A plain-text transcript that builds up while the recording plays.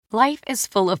Life is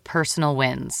full of personal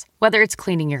wins, whether it's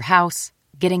cleaning your house,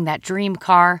 getting that dream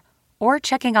car, or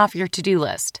checking off your to-do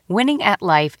list. Winning at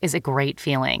life is a great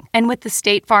feeling. And with the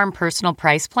State Farm Personal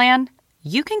Price Plan,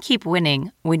 you can keep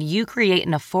winning when you create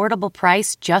an affordable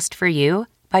price just for you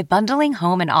by bundling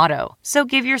home and auto. So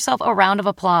give yourself a round of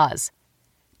applause.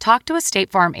 Talk to a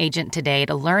State Farm agent today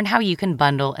to learn how you can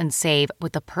bundle and save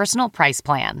with the Personal Price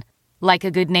Plan. Like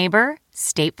a good neighbor,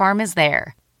 State Farm is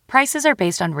there. Prices are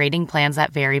based on rating plans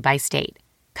that vary by state.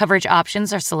 Coverage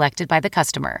options are selected by the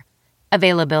customer.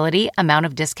 Availability, amount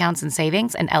of discounts and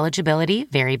savings, and eligibility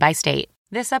vary by state.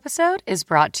 This episode is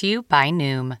brought to you by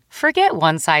Noom. Forget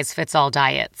one-size-fits-all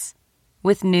diets.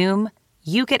 With Noom,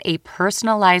 you get a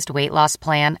personalized weight loss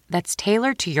plan that's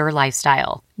tailored to your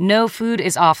lifestyle. No food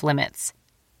is off limits.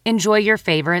 Enjoy your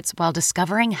favorites while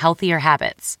discovering healthier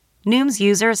habits. Noom's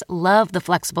users love the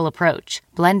flexible approach,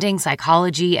 blending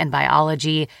psychology and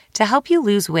biology to help you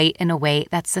lose weight in a way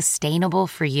that's sustainable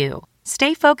for you.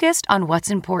 Stay focused on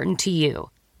what's important to you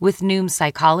with Noom's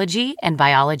psychology and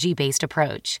biology-based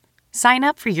approach. Sign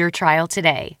up for your trial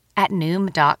today at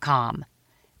Noom.com.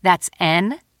 That's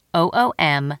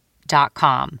Noom.com.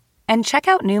 And check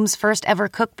out Noom's first ever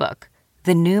cookbook,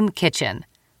 The Noom Kitchen,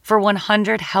 for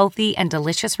 100 healthy and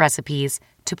delicious recipes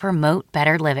to promote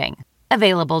better living.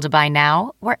 Available to buy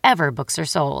now wherever books are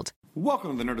sold.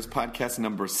 Welcome to the Nerdist Podcast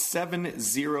number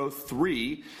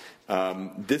 703.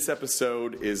 This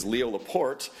episode is Leo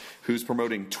Laporte, who's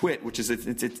promoting Twit, which is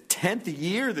its 10th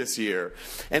year this year.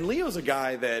 And Leo's a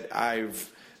guy that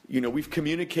we've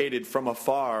communicated from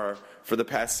afar for the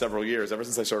past several years. Ever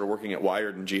since I started working at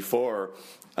Wired and G4,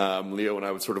 Leo and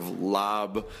I would sort of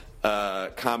lob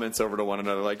comments over to one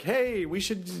another like, hey, we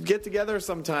should get together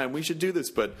sometime. We should do this.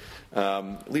 But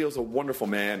Leo's a wonderful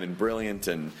man and brilliant,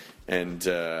 and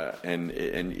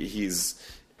he's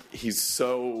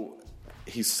so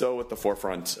at the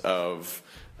forefront of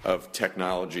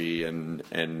technology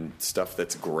and stuff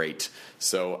that's great.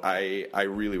 So I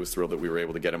really was thrilled that we were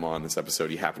able to get him on this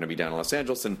episode. He happened to be down in Los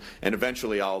Angeles, and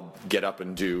eventually I'll get up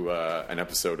and do an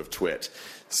episode of Twit.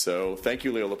 So thank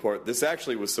you, Leo Laporte. This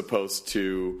actually was supposed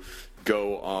to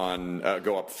go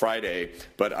up Friday,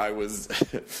 but I was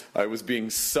being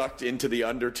sucked into the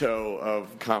undertow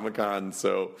of Comic-Con.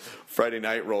 So Friday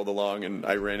night rolled along, and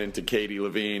I ran into Katie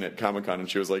Levine at Comic-Con, and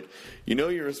she was like, you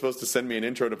were supposed to send me an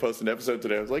intro to post an episode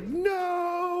today. I was like,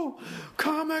 no,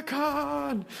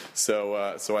 Comic-Con. So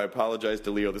I apologize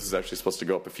to Leo. This is actually supposed to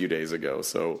go up a few days ago,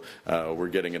 so we're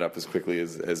getting it up as quickly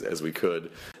as we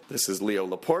could. This is Leo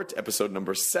Laporte, episode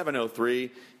number 703.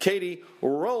 Katie,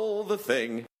 roll the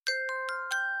thing.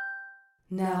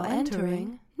 Now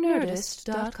entering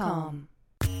Nerdist.com.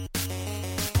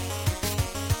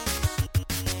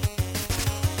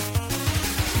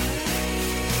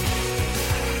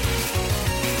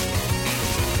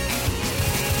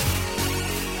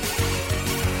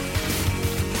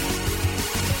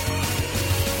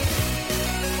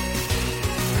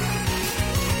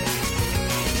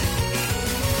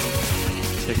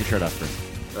 Take your shirt off first.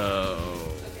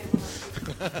 Oh. Okay.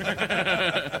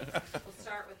 We'll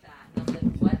start with that.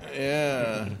 What?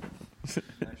 Yeah.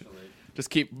 Just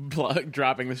keep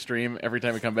dropping the stream every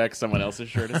time we come back. Someone else's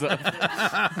shirt is up.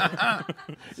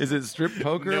 Is it strip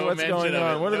poker? No What's mention going of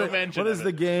on? it. What is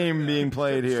the game being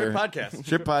played here? Strip podcast.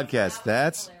 Strip podcast.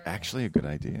 That's actually a good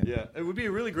idea. Yeah, it would be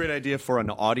a really great idea for an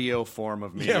audio form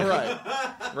of media.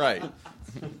 Yeah, right.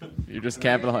 You're just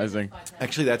capitalizing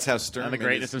Actually, that's how Stern on the made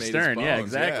greatness his- of made his Stern. Yeah, bones,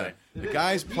 exactly. yeah. The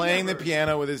guy's playing the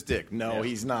piano with his dick. No,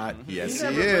 he's not. Yes, he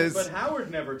is. But Howard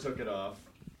never took it off.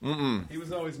 He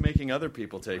was always making other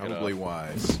people take Probably it off.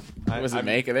 wise. What was it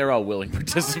make? They were all willing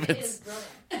participants.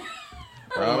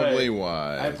 Probably I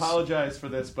wise. apologize for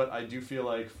this, but I do feel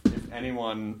like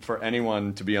for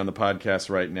anyone to be on the podcast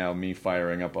right now, me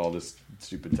firing up all this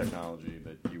stupid technology,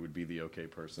 that you would be the okay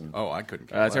person. Oh, I couldn't.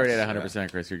 care It's already less. at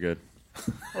 100%, Chris. You're good.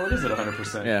 Oh, it is at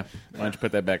 100%. Yeah. Why don't you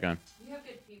put that back on? You have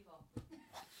good people.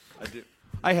 I do.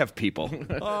 I have people.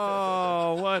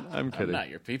 Oh, what? I'm I'm kidding. not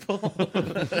your people.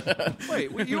 Wait,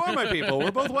 you are my people.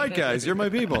 We're both white guys. You're my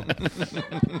people.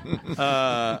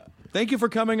 Thank you for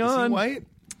coming Is he on. white?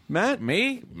 Matt?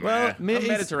 Me? Well, I'm it's-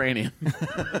 Mediterranean.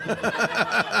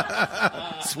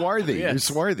 Swarthy. Yes. You're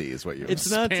swarthy is what you are. It's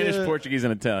not Spanish, Portuguese,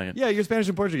 and Italian. Yeah, you're Spanish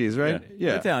and Portuguese, right?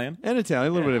 Yeah. Italian. And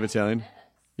Italian, a little bit of Italian.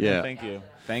 Yeah. Thank you.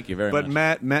 Thank you very But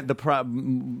much. Matt,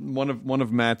 one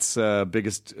of Matt's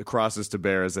biggest crosses to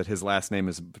bear is that his last name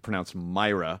is pronounced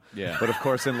Myra. Yeah. But of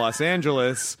course, in Los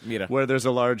Angeles, Mira. where there's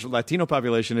a large Latino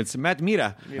population, it's Matt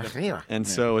Mira. And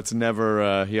so it's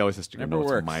never. He always has to go. Never No,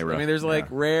 works. it's Myra. I mean, there's like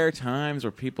rare times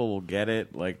where people will get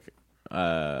it, like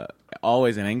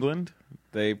always in England.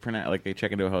 they pronounce like they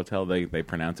check into a hotel. They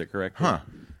pronounce it correctly. Huh.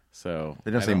 So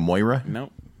They don't I say Moira?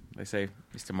 Nope. They say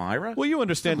Mr. Myra. Well, you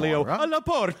understand, Leo. Moira? La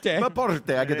porte. La porte.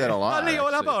 I get that a lot. Leo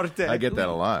la actually. porte. I get that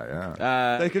a lot.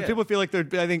 Yeah. Because people feel like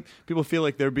I think people feel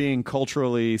like they're being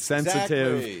culturally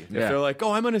sensitive. Exactly. If Yeah. they're like,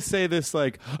 oh, I'm going to say this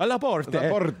like la porte. La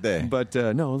porte. But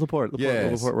no, la porte.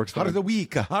 Yes. La porte works fine. Heart of the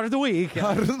week. Heart of the week.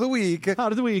 Heart of the week.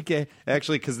 Heart of the week.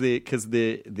 Actually, because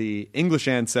the English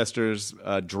ancestors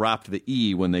dropped the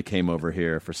E when they came over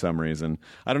here for some reason.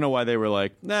 I don't know why they were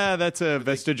like, nah, that's a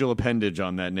vestigial appendage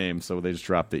on that name, so they just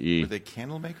dropped the E. Were they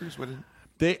candle makers? What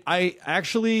did... I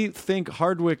actually think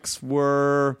Hardwicks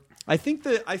were. I think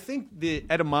the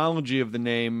etymology of the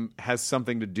name has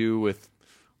something to do with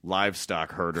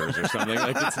livestock herders or something.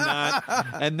 Like it's not.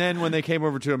 And then when they came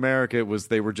over to America,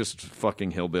 they were just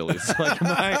fucking hillbillies. Like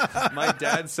my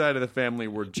dad's side of the family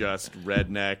were just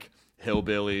redneck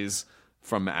hillbillies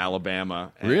from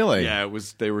Alabama. And Really? Yeah, it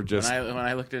was. They were just. When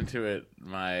I looked into it,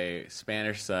 my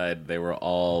Spanish side, they were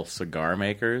all cigar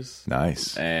makers.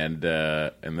 Nice. And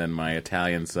then my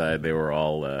Italian side, they were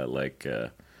all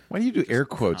Why do you do air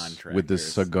quotes with the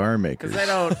contractors. cigar makers? because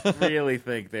I don't really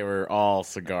think they were all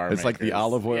cigar makers. It's like the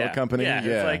olive oil company? Yeah,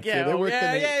 Yeah. it's like, So they work in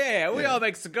the- yeah. We all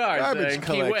make cigars Garbage in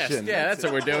Key West. collection. Yeah, that's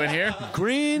what we're doing here.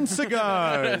 Green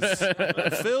cigars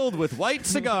filled with white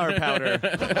cigar powder.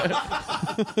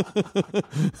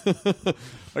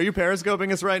 Are you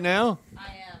periscoping us right now? I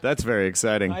am. That's very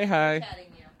exciting. Hi. Patting you.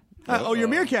 Oh, you're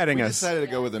meerkatting We us. decided to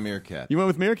go with a meerkat. You went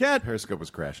with meerkat? Periscope was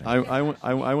crashing.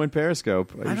 I went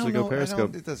periscope. I I usually don't go know.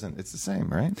 periscope. It doesn't. It's the same,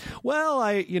 right? Well,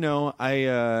 I've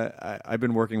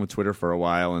been working with Twitter for a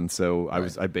while, and so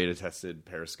I beta tested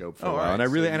Periscope for a Oh, while, all and I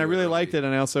right. really So you were really early. liked it,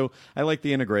 and I like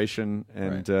the integration,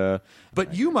 and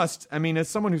but you must. I mean, as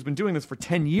someone who's been doing this for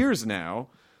 10 years now,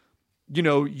 you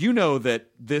know that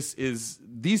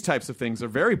these types of things are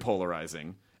very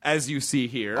polarizing, as you see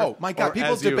here. Oh my God! or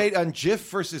People as you- debate on GIF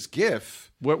versus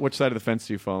GIF. Which side of the fence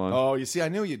do you fall on? Oh, you see, I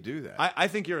knew you'd do that. I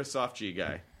think you're a soft G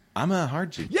guy. I'm a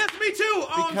hard G. Yes, me too. Oh,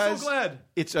 I'm Because so glad.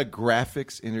 it's a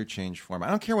graphics interchange form. I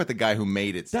don't care what the guy who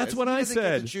made it says. That's what He I doesn't get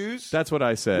said. to choose. That's what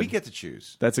I said. We get to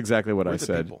choose. That's exactly what We're I the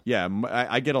said. people. Yeah,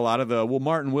 I get a lot of the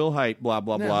Martin Wilhite, blah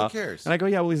blah No, blah. who cares? And I go,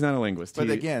 yeah, well, he's not a linguist. But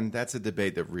He- again, that's a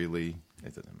debate that really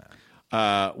it doesn't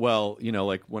matter. well,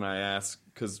 like when I ask,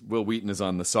 because Will Wheaton is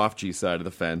on the soft G side of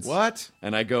the fence. What?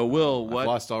 And I go, Will, I've what?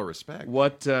 lost all respect.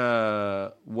 What's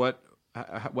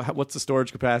the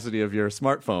storage capacity of your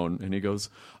smartphone? And he goes,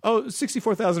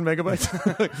 64,000 megabytes.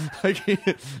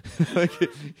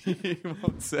 He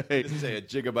won't say. Doesn't say a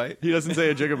gigabyte. He doesn't say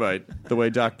a gigabyte the way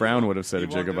Doc Brown would have said a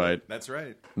He won't do gigabyte. it. That's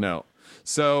right. No.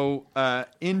 So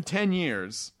in 10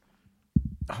 years.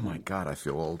 Oh my God, I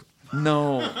feel old.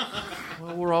 No.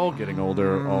 Well, we're all getting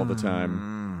older all the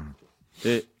time.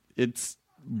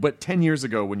 But 10 years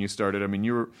ago when you started, I mean,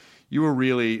 you were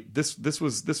really this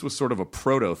was sort of a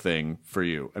proto thing for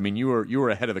you. I mean, you were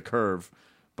ahead of the curve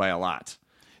by a lot.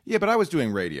 Yeah, but I was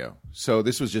doing radio, so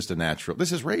this was just a natural.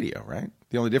 This is radio, right?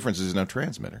 The only difference is no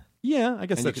transmitter. Yeah, I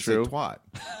guess And that's you can true. say twat.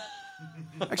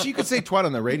 Actually, you can say twat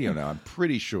on the radio now. I'm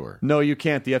pretty sure. No, you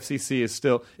can't. The FCC is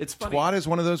still. It's funny. Twat is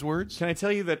one of those words. Can I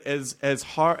tell you that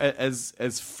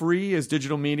as free as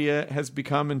digital media has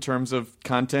become in terms of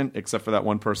content, except for that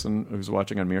one person who's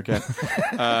watching on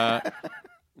Meerkat,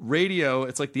 radio,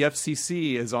 it's like the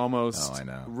FCC has almost I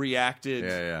know. reacted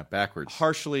Yeah, backwards.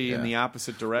 harshly in Yeah. the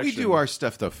opposite direction. We do our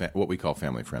stuff though, what we call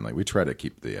family friendly. We try to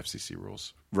keep the FCC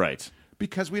rules right.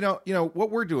 because we don't. What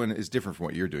we're doing is different from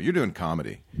what you're doing. You're doing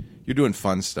comedy. You're doing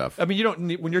fun stuff. I mean, you don't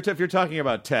need, if you're talking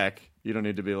about tech, you don't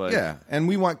need to be like, Yeah, and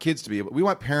we want kids to be able. We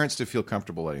want parents to feel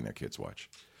comfortable letting their kids watch.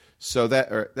 So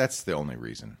that's the only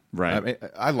reason, Right. I mean,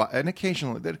 an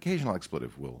occasional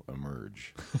expletive will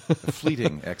emerge, a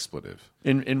fleeting expletive.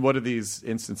 In what of these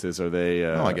instances are they?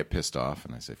 I get pissed off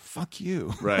and I say "fuck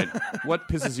you." right. What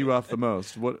pisses you off the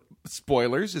most? What?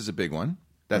 Spoilers is a big one.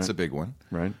 That's a big one.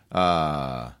 Right.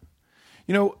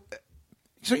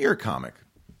 So you're a comic,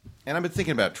 and I've been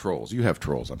thinking about trolls. You have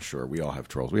trolls, I'm sure. We all have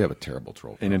trolls. We have a terrible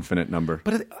troll. An infinite number.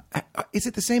 But is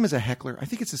it the same as a heckler? I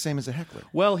think it's the same as a heckler.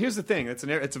 Well, here's the thing. It's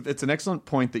an excellent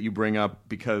point that you bring up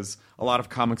because a lot of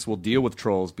comics will deal with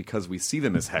trolls because we see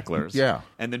them as hecklers. Yeah.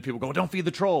 And then people go, "Don't feed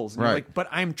the trolls." And you're Right. like, but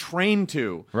I'm trained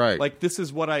to. Right. Like this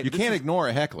is what You can't ignore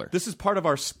a heckler. This is part of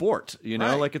our sport.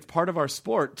 Right. Like it's part of our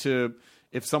sport to.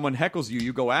 If someone heckles you,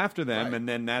 you go after them, Right. and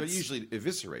then that's But usually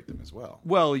eviscerate them as well.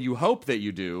 well, you hope that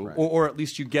you do, Right. or at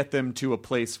least you get them to a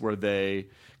place where they,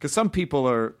 because some people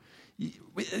are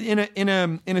in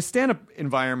a stand-up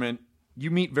environment,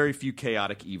 you meet very few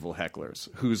chaotic evil hecklers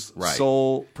whose Right.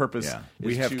 sole purpose Yeah. is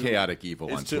We have to, chaotic evil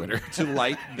is on to, Twitter. to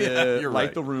light the Yeah, you're light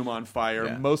right. the room on fire.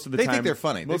 Yeah. Most of the They time think they're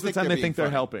funny. Most They of the think time they're they think being they're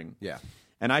funny. helping. Yeah.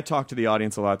 And I talk to the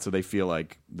audience a lot, so they feel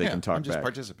like they Yeah, can talk I'm just back.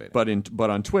 participating. But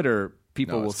on Twitter,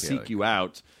 people No, will it's seek chaotic. you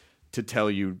out to tell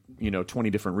you 20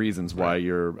 different reasons why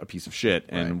you're a piece of shit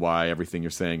and Right. why everything you're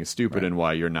saying is stupid Right. and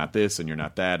why you're not this and you're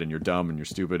not that and you're dumb and you're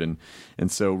stupid and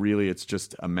so really it's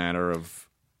just a matter of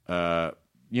but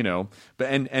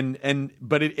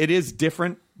it is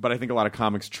different. But I think a lot of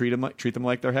comics treat them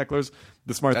like they're hecklers.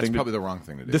 The smart That's thing probably the wrong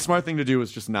thing to do. The smart thing to do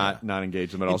is just not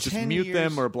engage them at all. In Just 10 mute years-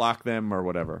 them or block them or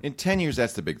whatever. In 10 years,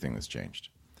 that's the big thing that's changed.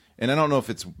 And I don't know if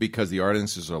it's because the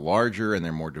audiences are larger and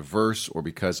they're more diverse, or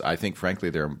because I think, frankly,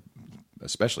 there are,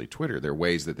 especially Twitter, there are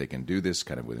ways that they can do this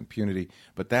kind of with impunity.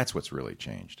 But that's what's really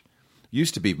changed.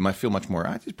 Used to be, I feel much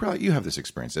more. You have this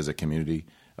experience as a community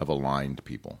of aligned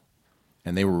people,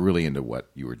 and they were really into what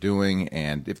you were doing.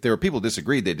 And if there were people who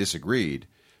disagreed, they disagreed.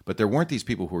 But there weren't these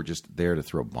people who were just there to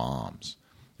throw bombs.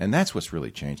 And that's what's really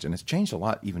changed. And it's changed a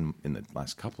lot even in the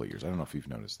last couple of years. I don't know if you've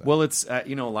noticed that. Well, it's a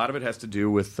lot of it has to do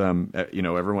with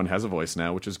everyone has a voice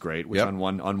now, which is great. Which Yep.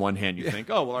 on one hand you think,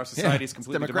 oh well, our society is it's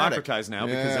completely democratic. democratized now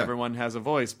because Yeah. everyone has a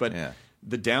voice. But Yeah.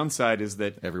 the downside is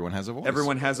that Everyone has a voice.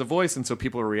 everyone has a voice, and so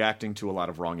people are reacting to a lot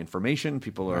of wrong information.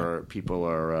 People are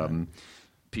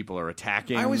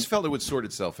attacking. I always felt it would sort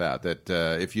itself out, that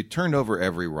if you turned over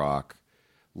every rock,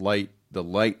 the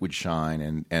light would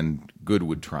shine and good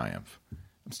would triumph.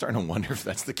 I'm starting to wonder if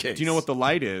that's the case. Do you know what the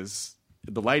light is?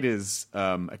 The light is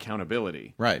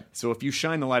accountability. Right. So if you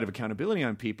shine the light of accountability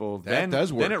on people, then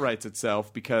does work. it writes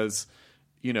itself because,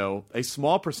 a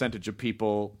small percentage of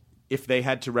people, if they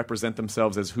had to represent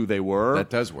themselves as who they were, That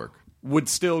does work. would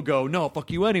still go, no,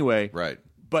 fuck you anyway. Right.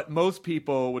 But most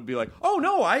people would be like, oh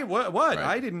no, what? Right.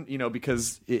 I didn't,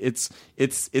 because it's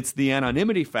the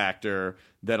anonymity factor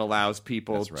that allows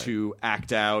people That's right. to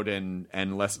act out and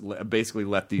basically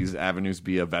let these avenues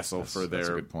be a vessel for that's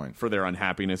a their good point. for their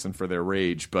unhappiness and for their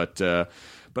rage. But I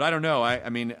don't know.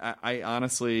 I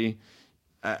honestly,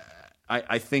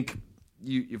 I think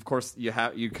of course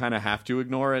you kind of have to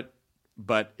ignore it,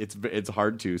 but it's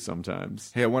hard to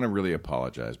sometimes. Hey, I want to really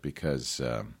apologize because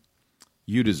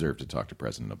you deserve to talk to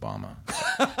President Obama.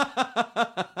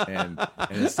 and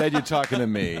instead you're talking to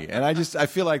me. And I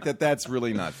feel like that's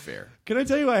really not fair. Can I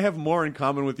tell you, I have more in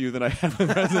common with you than I have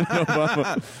with President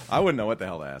Obama. I wouldn't know what the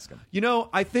hell to ask him.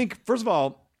 I think first of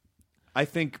all,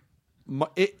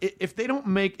 if they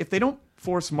don't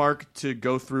force Mark to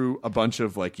go through a bunch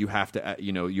of you have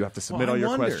to submit all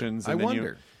your questions. And I then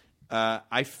wonder.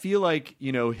 I feel like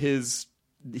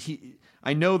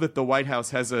I know that the White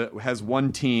House has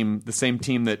one team, the same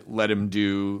team that let him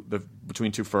do the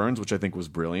Between Two Ferns, which I think was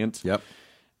brilliant. Yep.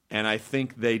 And I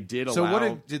think they did allow. So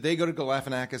what did they go to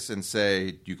Galifianakis and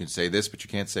say, you can say this, but you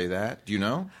can't say that? Do you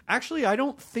know? Actually, I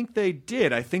don't think they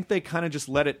did. I think they kind of just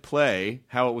let it play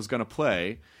how it was going to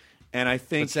play. And I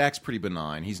think But Zach's pretty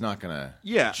benign. He's not going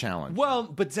to challenge. Well,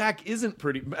 but Zach isn't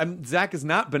pretty. Zach is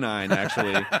not benign,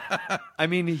 actually. I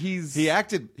mean, He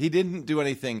didn't do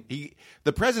anything.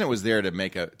 The president was there to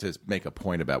make a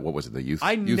point about what was it, the youth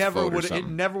I youth never vote or would. It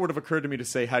something. never would have occurred to me to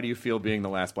say, "How do you feel being the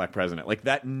last black president?" Like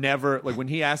that never. Like when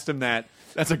he asked him that.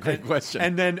 That's a great question.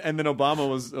 And then Obama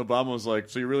was like,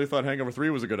 "So you really thought Hangover 3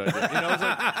 was a good idea?" It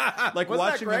was like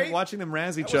Wasn't that watching them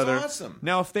razz each was other. awesome.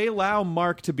 Now, if they allow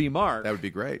Mark to be Mark, That would be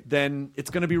great. Then it's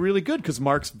going to be really good because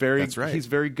Mark's That's right. He's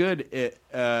very good.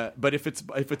 But if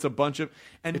it's a bunch of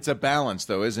and It's a balance,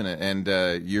 though, isn't it? And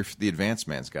the advanced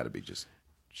man's got to be just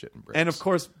shitting bricks. And of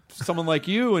course, someone like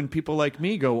you and people like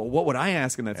me go, well, what would I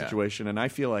ask in that Yeah. situation? And I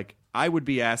feel like I would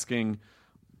be asking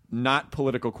not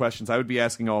political questions. I would be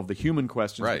asking all of the human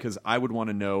questions Right. because I would want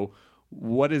to know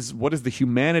what is the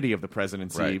humanity of the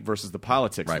presidency Right. versus the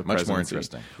politics Right, of the much more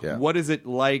presidency. interesting. Yeah. What is it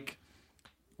like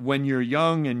when you're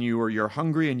young and you're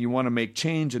hungry and you want to make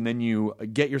change and then you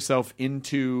get yourself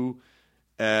into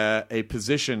a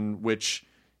position which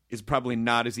is probably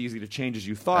not as easy to change as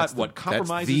you thought. What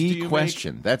compromises do you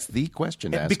make? That's the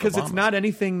question. To ask Because it's Obama. not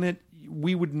anything that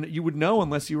you would know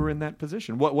unless you were in that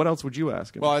position. What else would you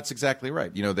ask him? Well, that's exactly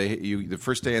right. The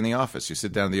first day in the office, you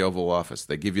sit down in the Oval Office.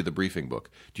 They give you the briefing book.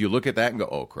 Do you look at that and go,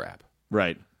 "Oh crap"?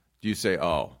 right. Do you say,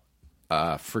 "Oh,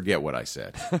 forget what I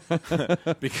said,"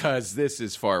 because this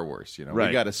is far worse? We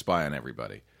Right. got to spy on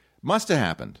everybody. Must have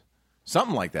happened.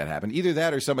 Something like that happened. Either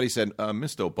that or somebody said,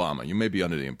 "Mr. Obama, you may be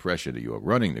under the impression that you are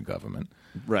running the government,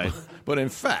 Right. but in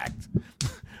fact,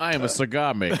 I am a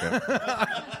cigar maker.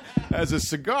 as a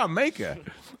cigar maker,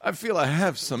 I feel I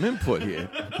have some input here."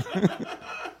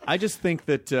 I just think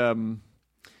that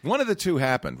One of the two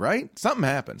happened, right? Something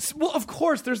happened. Well, of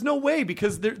course, there's no way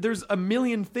because there's a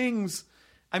million things.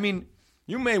 I mean,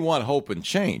 You may want hope and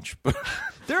change, but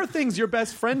there are things your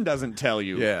best friend doesn't tell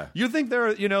you. Yeah. You think there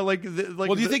are, like.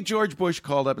 well, do you think George Bush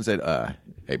called up and said,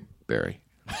 "Hey, Barry,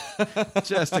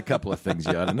 just a couple of things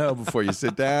you ought to know before you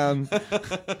sit down"?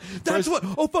 that's what?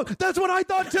 Oh fuck! That's what I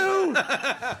thought too.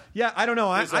 Yeah, I don't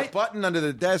know. There's a button under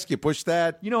the desk. You push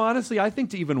that. Honestly, I think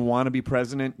to even want to be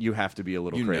president, you have to be a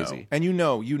little You crazy. know. And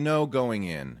you know going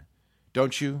in,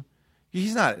 don't you?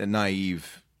 He's not a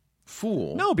naive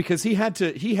fool. No, because he had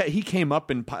to. He came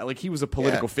up in he was a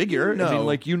political Yeah. figure. You I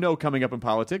know. mean, coming up in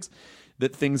politics,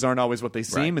 that things aren't always what they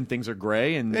seem, Right. and things are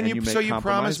gray, and you make so you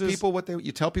promise compromises. people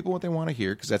you tell people what they want to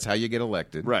hear because that's how you get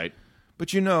elected, Right.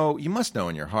 But you must know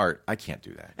in your heart, I can't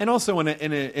do that. And also, when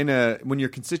your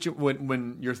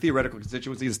when your theoretical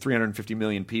constituency is 350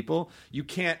 million people, you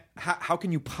can't. How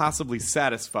can you possibly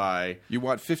satisfy? You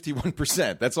want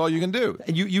 51%. That's all you can do.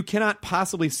 You cannot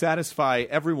possibly satisfy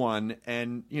everyone.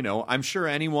 And I'm sure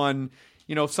anyone.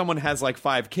 If someone has like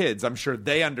 5 kids, I'm sure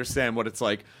they understand what it's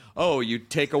like. Oh, you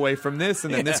take away from this,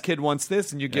 and then this kid wants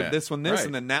this, and you give Yeah. this one this, Right.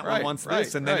 and then that one Right. wants Right.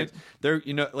 this, and Right. then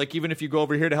like even if you go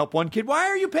over here to help one kid, why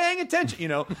are you paying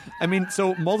attention? I mean,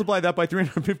 so multiply that by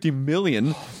 350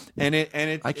 million, and it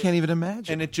I can't even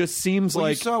imagine. and it just seems well,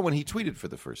 like you saw when he tweeted for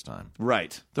the first time.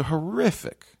 right The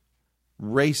horrific,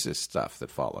 racist stuff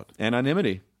that followed.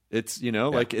 anonymity. It's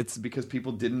like it's because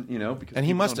people didn't because And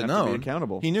he people must don't have to known. be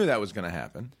accountable. He knew that was going to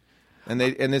happen. And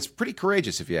it's pretty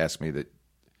courageous, if you ask me, that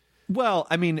Well,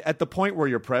 I mean, at the point where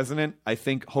you're president, I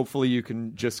think hopefully you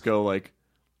can just go like,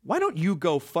 why don't you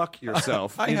go fuck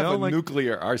yourself? I You have know, a like,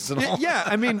 nuclear arsenal. Yeah,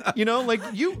 I mean,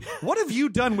 what have you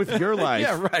done with your life?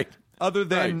 Yeah, right. Other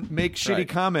than Right. make shitty Right.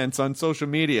 comments on social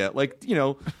media,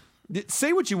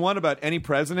 say what you want about any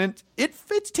president. It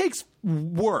takes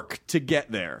work to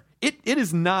get there. It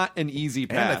is not an easy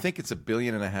path. And I think it's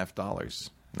 $1.5 billion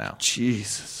now.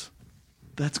 Jesus,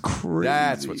 that's crazy.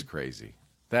 That's what's crazy.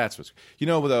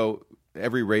 Though,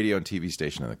 every radio and TV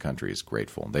station in the country is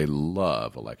grateful. They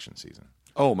love election season.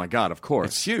 Oh my God, of course.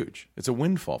 It's huge. It's a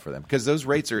windfall for them because those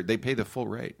rates they pay the full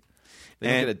rate. They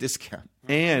don't And- get a discount.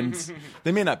 And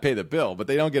They may not pay the bill, but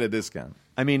they don't get a discount.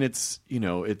 I mean, it's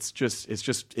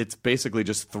basically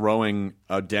just throwing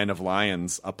a den of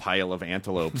lions a pile of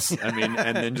antelopes. I mean,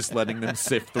 and then just letting them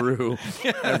sift through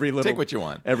every little Take what you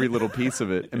want. every little piece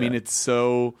of it. I mean, it's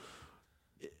so.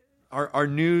 Our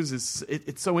news is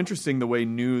it's so interesting the way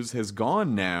news has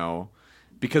gone now.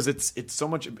 Because it's so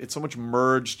much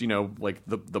merged, like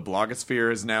the blogosphere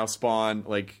has now spawned,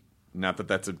 like, not that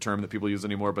that's a term that people use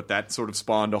anymore, but that sort of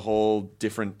spawned a whole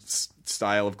different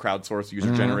style of crowdsourced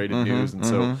user-generated news. And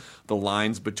so the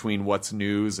lines between what's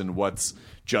news and what's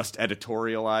just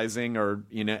editorializing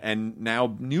and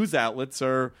now news outlets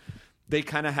they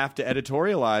kind of have to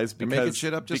editorialize They're because making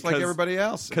shit up just like everybody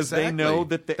else. Because they know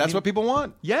that that's what people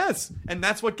want. Yes, and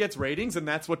that's what gets ratings, and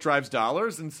that's what drives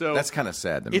dollars, and so That's kind of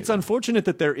sad to me. it's unfortunate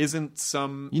that there isn't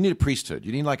some You need a priesthood.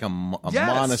 You need like a Yes.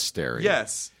 monastery.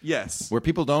 Yes, Where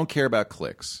people don't care about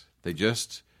clicks. They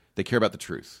care about the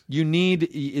truth. you need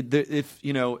It's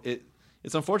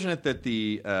unfortunate that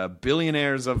the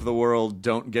billionaires of the world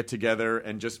don't get together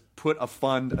and just put a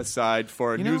fund aside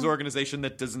for a news organization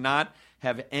that does not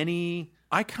have any.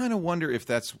 I kind of wonder if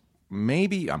that's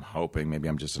maybe I'm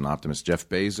just an optimist. Jeff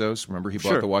Bezos, remember he bought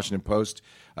Sure. the Washington Post.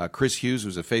 Chris Hughes,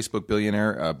 who's a Facebook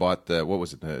billionaire, bought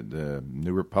the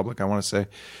New Republic, I want to say.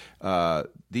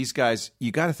 These guys,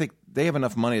 you got to think they have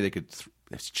enough money they could.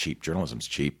 It's cheap. Journalism's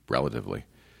cheap, relatively.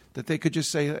 That they could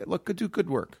just say, look, do good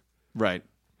work. Right.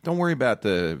 Don't worry about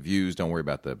the views. Don't worry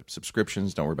about the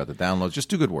subscriptions. Don't worry about the downloads. Just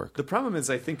do good work. The problem is,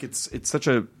 I think it's such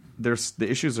a. The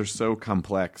issues are so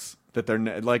complex that they're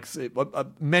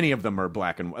many of them are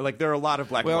black and white. Like there are a lot of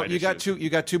black and white. You got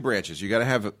two branches. You got to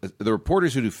have the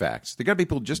reporters who do facts. They got to be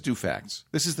people who just do facts.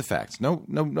 This is the facts. No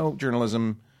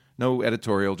journalism, no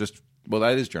editorial.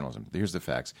 That is journalism. Here's the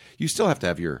facts. You still have to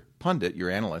have your pundit, your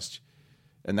analyst,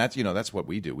 and that's what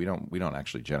we do. We don't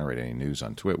actually generate any news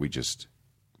on Twitter. We just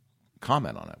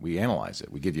comment on it. We analyze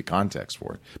it. We give you context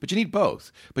for it. But you need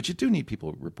both. But you do need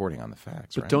people reporting on the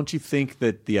facts. But right? don't you think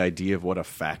that the idea of what a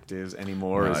fact is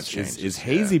anymore No, it is changes,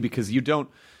 hazy yeah. because you don't.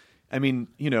 I mean,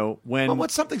 when Well,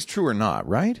 what something's true or not,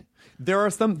 right? there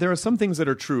are some things that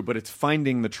are true, but it's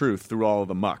finding the truth through all of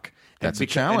the muck. That's a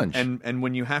challenge. And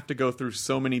when you have to go through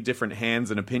so many different hands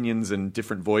and opinions and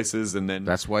different voices, and then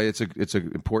That's why it's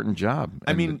an important job.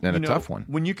 And a tough one.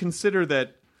 When you consider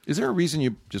that Is there a reason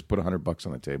you just put $100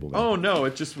 on the table? Then? Oh no,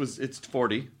 it's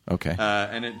 40. Okay.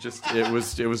 And it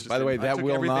was just. By the way, I that took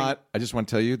will everything- not. I just want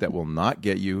to tell you that will not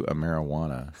get you a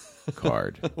marijuana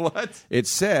card. What? It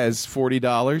says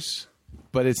 $40,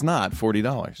 but it's not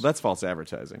 $40. That's false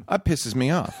advertising. That pisses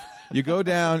me off. You go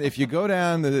down. If you go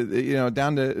down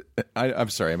down to. I'm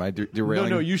sorry. Am I derailing?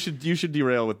 No, you should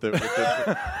derail with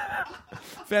the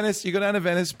Venice. You go down to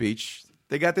Venice Beach.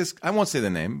 They got this. I won't say the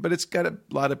name, but it's got a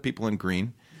lot of people in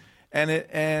green, and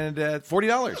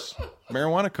 $40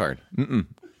 marijuana card.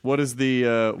 What is the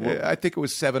I think it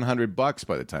was $700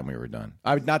 by the time we were done.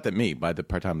 Not that me. By the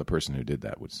time the person who did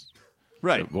that was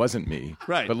right? It wasn't me,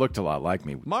 Right. But looked a lot like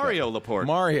me. Mario Laporte.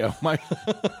 Mario, my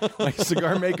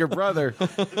cigar maker brother.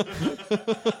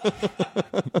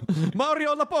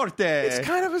 Mario Laporte. It's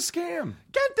kind of a scam.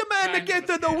 Can't the man get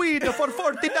to the weed for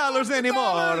 $40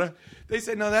 anymore? They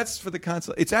said no. That's for the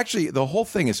consul. It's actually the whole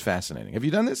thing is fascinating. Have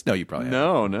you done this? No, you probably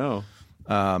haven't. No.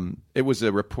 It was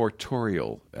a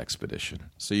reportorial expedition.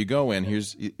 So you go in.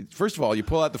 First of all, you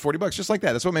pull out the $40 just like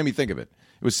that. That's what made me think of it.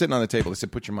 It was sitting on the table. They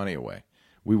said, "Put your money away.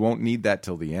 We won't need that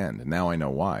till the end." And now I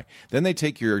know why. Then they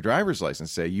take your driver's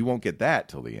license. Say you won't get that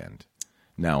till the end.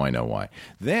 Now I know why.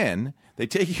 Then they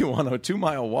take you on a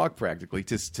 2-mile walk practically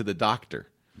to the doctor,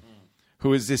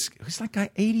 who is this? He's like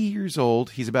 80 years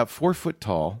old. He's about 4 foot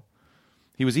tall.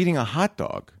 He was eating a hot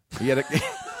dog. He had a.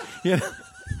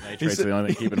 Nitrates are the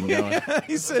only thing keeping him going.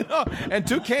 He said, "Oh, and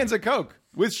 2 cans of Coke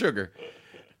with sugar."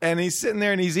 And he's sitting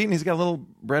there and he's eating. He's got a little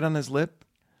bread on his lip,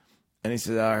 and he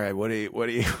said, "All right, what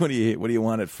do you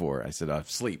want it for?" I said,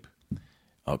 "Sleep."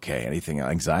 Okay. Anything?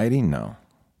 Anxiety? No.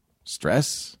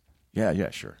 Stress?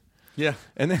 Yeah, sure. Yeah.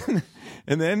 And the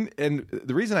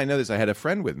reason I know this, I had a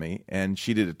friend with me, and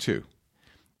she did it too.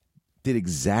 Did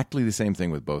exactly the same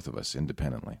thing with both of us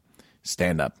independently.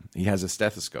 Stand up. He has a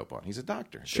stethoscope on. He's a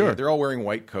doctor. Sure. They're all wearing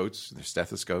white coats. They're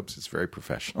stethoscopes. It's very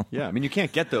professional. Yeah, I mean, you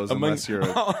can't get those unless you're an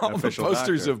all official the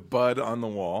posters doctor. of Bud on the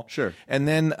wall. Sure. And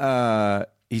then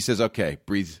he says, "Okay,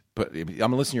 breathe. I'm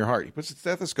gonna listen to your heart." He puts a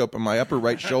stethoscope on my upper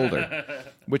right shoulder,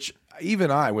 which even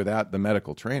I, without the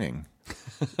medical training,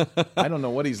 I don't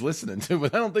know what he's listening to,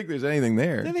 but I don't think there's anything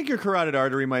there. I think your carotid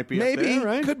artery might be Maybe up there,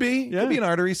 right? could be. Yeah. Could be an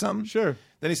artery, something. Sure.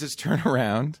 Then he says, "Turn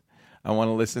around. I want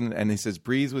to listen." And he says,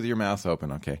 "Breathe with your mouth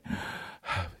open." Okay.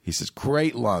 He says,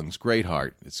 "Great lungs, great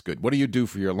heart. It's good. What do you do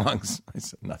for your lungs?" I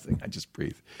said, "Nothing. I just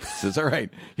breathe." He says, "All right,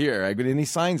 here." And he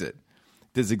signs it.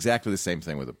 Does exactly the same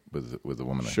thing with the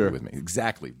woman Sure. with me.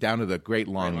 Exactly. Down to the great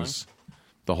lungs.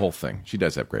 The whole thing. She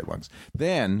does have great lungs.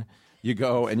 Then you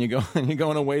go in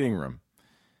a waiting room.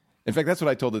 In fact, that's what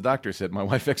I told the doctor. I said, "My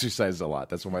wife exercises a lot.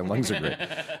 That's why my lungs are great."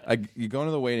 You go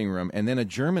into the waiting room, and then a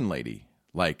German lady,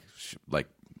 like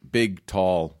big,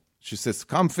 tall, she says,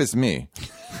 "Come with me."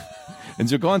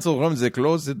 And you go into the room, they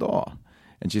close the door.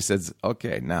 And she says,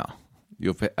 "Okay, now,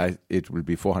 it will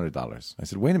be $400. I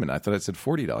said, "Wait a minute, I thought I said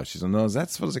 $40. She said, "No,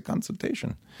 that's for the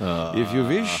consultation. If you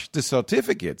wish the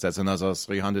certificate, that's another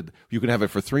 $300. You can have it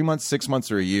for 3 months, 6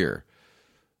 months, or a year.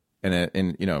 And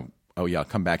oh yeah, I'll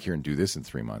come back here and do this in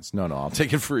 3 months. No, I'll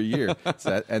take it for a year."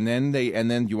 And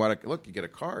then you want to look, you get a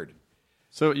card.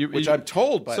 So Which I'm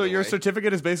told, by So the your way.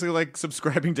 certificate is basically like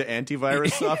subscribing to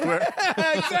antivirus software.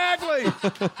 Exactly.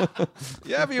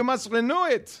 Yeah, but you must renew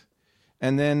it.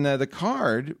 And then the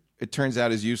card, it turns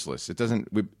out, is useless. It doesn't.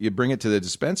 You bring it to the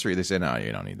dispensary. They say, "No,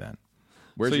 you don't need that."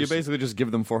 So you basically just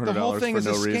give them $400 The whole thing for is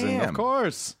a no reason. scam. Of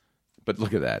course. But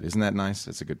look at that. Isn't that nice?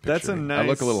 That's a good picture. That's a I look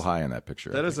nice- a little high in that picture.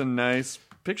 That is a nice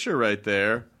picture right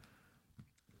there.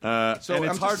 So and it's I'm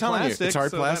just hard telling you, plastic. it's hard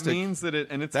so plastic. That means that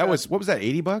What was that?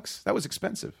 $80? That was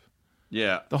expensive.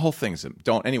 Yeah. The whole thing's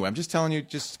anyway. I'm just telling you,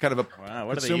 just kind of a Wow,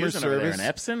 what are they consumer using over there?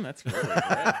 service. An Epson? That's really great.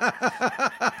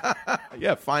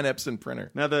 Yeah, fine Epson printer.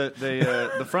 Now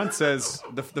the front says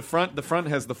the front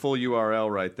has the full URL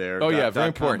right there. Oh, yeah,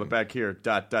 very .com, important. But back here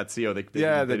 .co they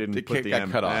Yeah, didn't the put kick the got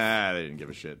M. cut off. They didn't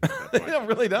give a shit. They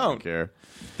really don't care.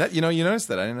 That you noticed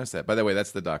that? I didn't notice that. By the way,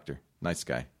 that's the doctor. Nice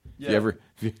guy. Yeah.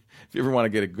 If you ever want to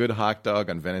get a good hot dog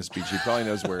on Venice Beach, he probably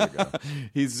knows where to go.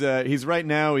 He's right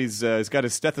now. He's got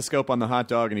his stethoscope on the hot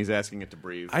dog and he's asking it to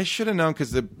breathe. I should have known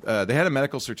because they had a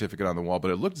medical certificate on the wall,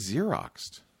 but it looked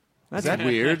Xeroxed. That's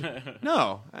weird.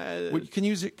 No. Can you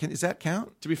use it? Does that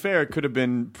count? To be fair, it could have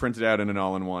been printed out in an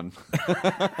all-in-one.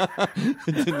 It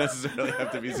didn't necessarily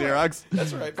have to be Xerox.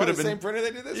 That's right. Could have the been same printer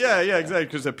they did this. Yeah, exactly.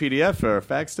 Because a PDF or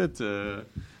faxed it.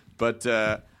 But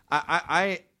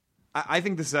I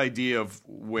think this idea of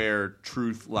where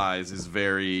truth lies is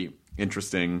very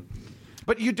interesting.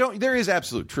 But you don't. There is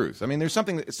absolute truth. I mean, there's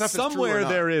something. Stuff is true or Somewhere not.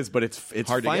 there is, but it's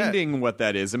Hard to get. finding what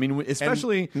that is. I mean, And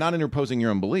especially not interposing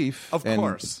your own belief. Of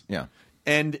course. Yeah.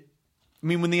 And I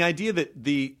mean, when the idea that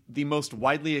the most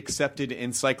widely accepted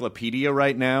encyclopedia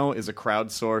right now is a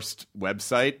crowdsourced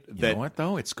website You that know what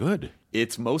though? It's good.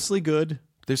 it's mostly good.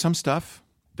 There's some stuff.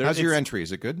 How's your it's- entry?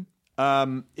 Is it good?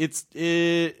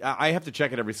 I have to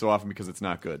check it every so often because it's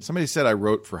not good. Somebody said I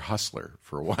wrote for Hustler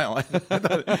for a while. I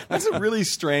thought that's a really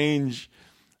strange,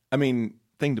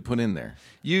 thing to put in there.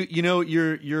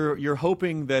 You're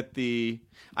hoping that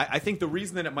I think the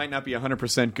reason that it might not be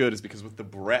 100% good is because with the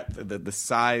breadth, the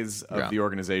size of Yeah. the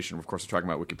organization. Of course, we're talking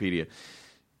about Wikipedia.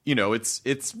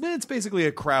 It's basically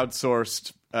a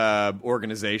crowdsourced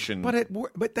organization.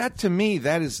 But that to me,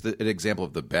 that is an example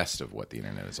of the best of what the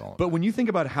internet is all about. But when you think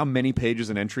about how many pages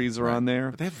and entries are on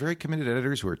there, But they have very committed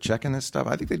editors who are checking this stuff.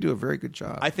 I think they do a very good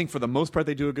job. I think for the most part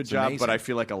they do a good job. amazing. But I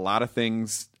feel like a lot of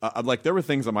things, like there were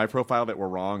things on my profile that were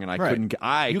wrong, and I Right.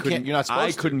 couldn't. You're not supposed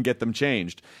I to. couldn't get them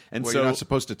changed. And well, so you're not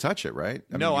supposed to touch it, right?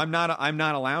 no, I'm not. I'm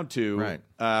not allowed to.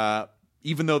 Right.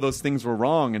 Even though those things were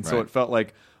wrong, and so Right. it felt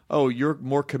like, oh, you're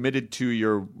more committed to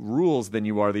your rules than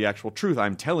you are the actual truth.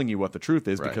 I'm telling you what the truth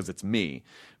is Right. because it's me.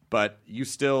 But you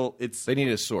still, They need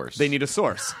a source. they need a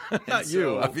source, Not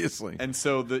you, obviously. And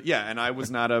so and I was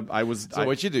not a. I was. So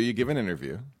what you do, you give an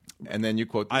interview, and then you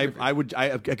quote the interview.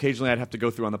 Occasionally I'd have to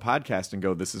go through on the podcast and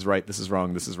go, this is right, this is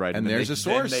wrong, this is right. And then there's a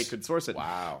source. Then they could source it.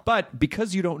 Wow. But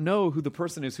because you don't know who the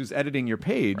person is who's editing your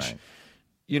page,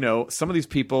 Right. some of these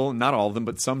people, not all of them,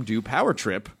 but some do power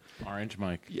trip. Orange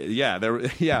Mike. Yeah,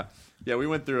 we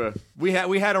went through we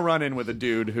had a run-in with a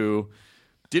dude who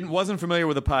wasn't familiar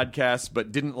with the podcast,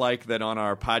 but didn't like that on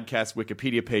our podcast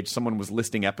Wikipedia page someone was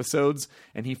listing episodes,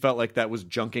 and he felt like that was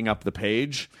junking up the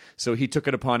page. So he took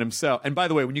it upon himself. And by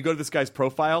the way, when you go to this guy's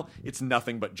profile, it's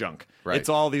nothing but junk. Right. It's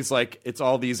all these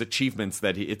achievements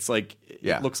that it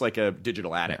looks like a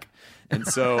digital attic. And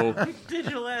so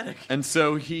Digital attic. and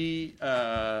so he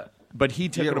but he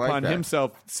took You it like upon that.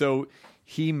 himself. So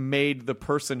he made the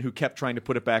person who kept trying to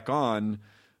put it back on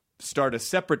start a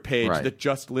separate page Right. that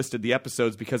just listed the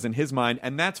episodes, because in his mind,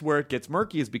 and that's where it gets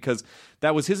murky, is because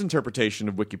that was his interpretation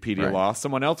of Wikipedia Right. law.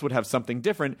 Someone else would have something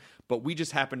different, but we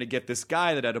just happened to get this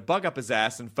guy that had a bug up his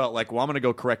ass and felt like, well, I'm going to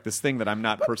go correct this thing that I'm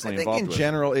not personally I think involved in with.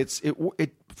 general,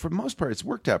 it for the most part, it's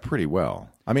worked out pretty well.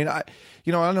 I mean, I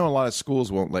know a lot of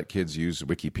schools won't let kids use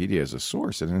Wikipedia as a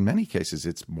source, and in many cases,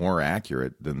 it's more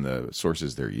accurate than the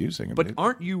sources they're using. But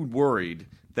aren't you worried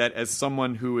that as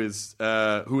someone who is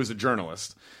a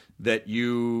journalist, that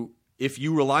if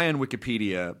you rely on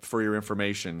Wikipedia for your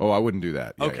information? I wouldn't do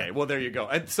that. Yeah, Okay, yeah. well, there you go.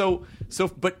 And so,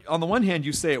 but on the one hand,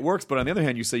 you say it works, but on the other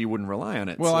hand, you say you wouldn't rely on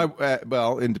it. Well,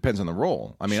 So- it depends on the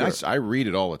role. I mean, Sure. I read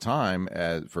it all the time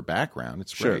for background.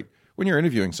 It's Sure. great. When you're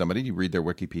interviewing somebody, you read their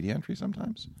Wikipedia entry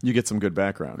sometimes. you get some good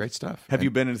background. Great stuff. Have you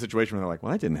And- been in a situation where they're like,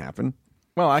 well, that didn't happen?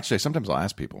 Well, actually, sometimes I'll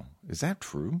ask people, "Is that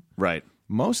true?" Right.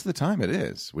 Most of the time, it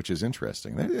is, which is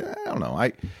interesting. I don't know.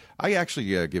 I actually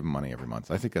give them money every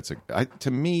month. I think that's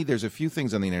to me. There's a few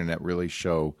things on the internet really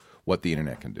show what the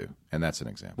internet can do, and that's an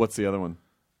example. What's the other one?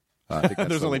 I think that's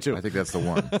There's only two. I think that's the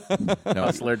one. No,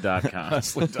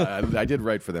 Hustler.com. I did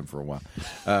write for them for a while.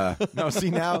 No, see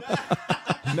now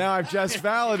I've just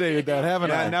validated that,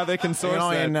 haven't I? now they can source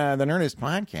that. in the Nerdist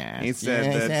podcast. He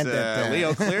said that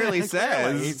Leo clearly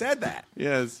says. he said that.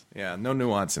 Yes. Yeah, no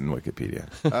nuance in Wikipedia.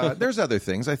 There's other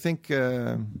things. I think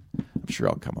I'm sure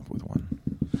I'll come up with one.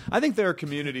 I think there are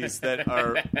communities that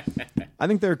are. I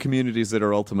think there are communities that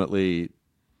are ultimately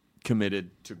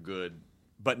committed to good,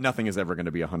 but nothing is ever going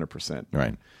to be 100%.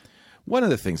 Right. One of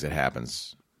the things that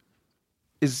happens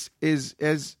is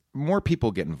as more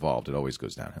people get involved, it always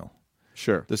goes downhill.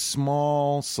 Sure. The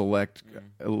small, select,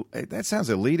 that sounds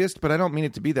elitist, but I don't mean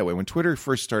it to be that way. When Twitter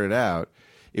first started out,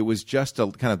 it was just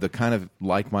the kind of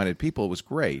like-minded people. It was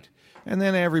great. And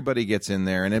then everybody gets in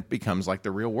there, and it becomes like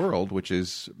the real world, which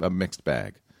is a mixed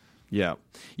bag. Yeah.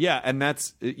 Yeah, and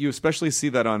you especially see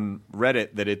that on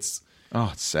Reddit, that it's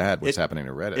sad what's happening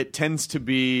to Reddit. It tends to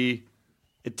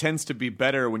be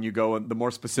better when you go the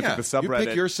more specific the subreddit. You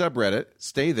pick your subreddit,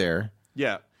 stay there.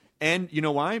 Yeah. And you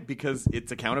know why? Because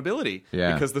it's accountability.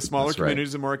 Yeah, Because the smaller that's right.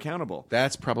 communities are more accountable.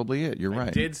 That's probably it. You're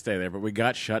right. Did stay there, but we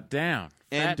got shut down.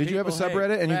 And Fat Did you have a people hate.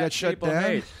 subreddit and you Fat got shut people down?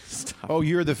 hate. Oh,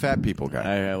 you're the fat people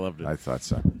guy. I loved it. I thought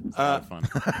so. It's a lot of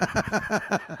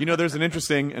fun. There's an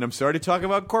interesting, and I'm sorry to talk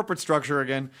about corporate structure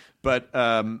again, but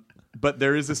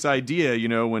there is this idea,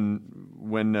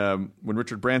 when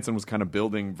Richard Branson was kind of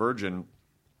building Virgin,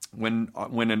 when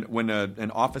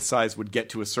an office size would get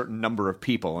to a certain number of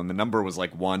people, and the number was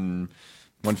like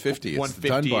 150. It's 150 the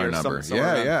Dunbar or number.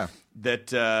 somewhere around, Yeah.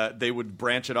 that they would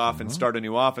branch it off and start a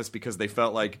new office, because they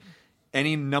felt like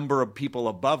any number of people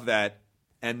above that,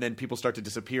 and then people start to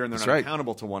disappear and they're That's not right.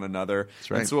 accountable to one another.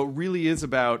 right. And so it really is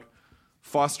about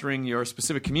fostering your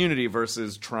specific community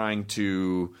versus trying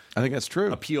to I think that's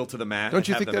true. appeal to the mass. Don't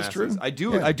you have think the that's masses. true? I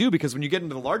do. Yeah. I do, because when you get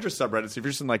into the larger subreddits, if you're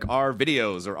just in like our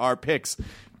videos or our pics,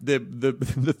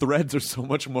 the threads are so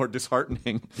much more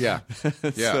disheartening. Yeah.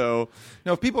 Yeah. So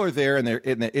No, if people are there and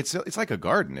it's like a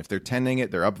garden. If they're tending it,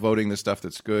 they're upvoting the stuff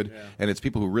that's good, and it's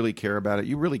people who really care about it.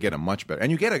 You really get a much better,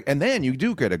 and then you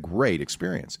do get a great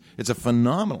experience. It's a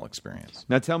phenomenal experience.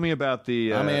 now tell me about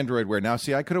the. I'm Android Wear now.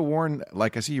 See, I could have worn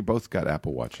I see you both got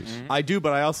Apple Watches. I do,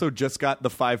 but I also just got the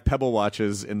 5 Pebble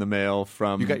watches in the mail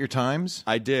from. You got your Times?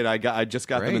 I did. I just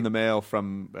got them Great. in the mail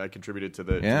from. I contributed to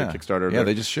the Kickstarter. Yeah,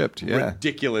 they just shipped. Yeah.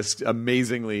 Ridiculous,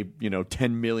 amazingly,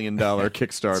 $10 million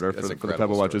Kickstarter That's for the incredible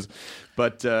Pebble story. watches.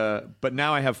 But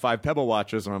now I have 5 Pebble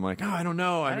watches, and I'm like, I don't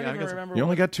know. I mean, don't I even guess remember. You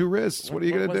only got 2 wrists. What are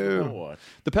you going to was the do? Pebble Watch?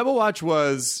 the Pebble Watch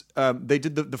was. They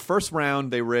did the first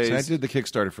round. They raised. So I did the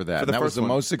Kickstarter for that. For the and that was first the one.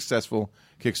 most successful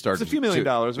Kickstarter. It's a few $1 million,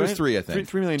 right? It was 3, I think.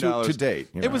 $3 million to date.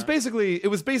 you know. It was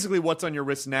basically what's on your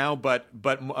wrist now, but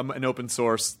an open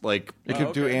source like. It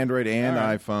could do Android and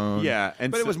iPhone. Yeah,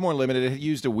 and but so- it was more limited. It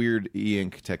used a weird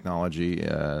e-ink technology.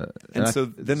 And so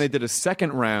then they did a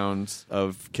second round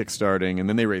of kickstarting, and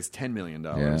then they raised $10 million.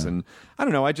 Yeah. And I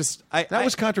don't know. that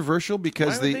was controversial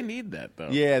because Why would they need that though?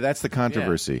 Yeah, that's the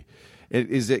controversy.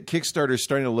 Is that Kickstarter's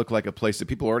starting to look like a place that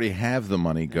people already have the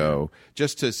money go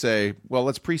just to say, well,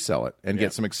 let's pre-sell it and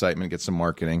get some excitement, get some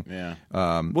marketing. Yeah.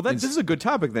 well. This is a good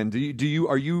topic. Then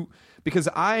are you? Because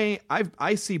I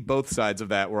see both sides of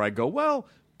that. Where I go, well,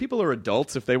 people are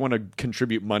adults. If they want to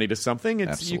contribute money to something,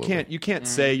 Absolutely. you can't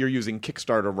say you're using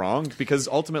Kickstarter wrong, because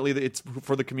ultimately it's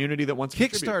for the community that wants to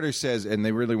contribute. Kickstarter says, and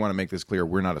they really want to make this clear,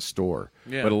 we're not a store.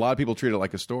 Yeah. But a lot of people treat it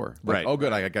like a store. Like, Right. oh,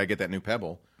 good, I got to get that new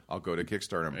Pebble. I'll go to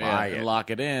Kickstarter and buy and it. lock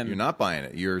it in. You're not buying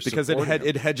it. You're Because supporting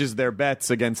it hedges their bets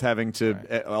against having to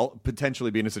potentially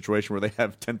be in a situation where they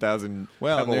have 10,000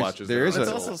 Well, Pebble there's- watches. there is It's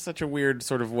a- also such a weird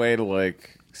sort of way to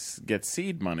get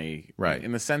seed money, Right.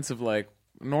 In the sense of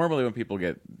normally when people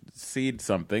get seed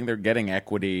something, they're getting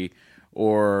equity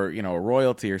or a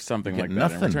royalty or something like that.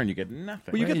 nothing. In return, you get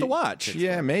nothing. Well, you get the watch.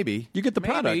 Yeah, maybe. You get the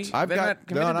Maybe. product. I've They're got not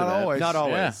committed no, not to that. always. Not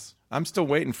always. Yeah. I'm still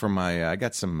waiting for my. I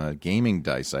got some gaming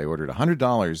dice. I ordered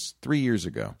 $100 3 years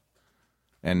ago,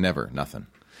 and nothing.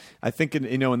 I think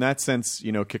in that sense,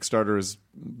 Kickstarter is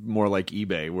more like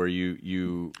eBay, where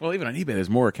you Well, even on eBay, there's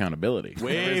more accountability.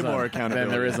 Way There is more on- accountability.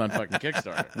 than there is on fucking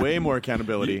Kickstarter. way more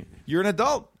accountability. You're an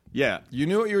adult. Yeah. You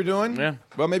knew what you were doing. Yeah.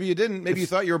 Well, maybe you didn't. Maybe you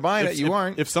thought you were buying it. You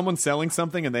aren't. If someone's selling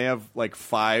something and they have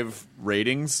 5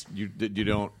 ratings, you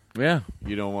don't Yeah.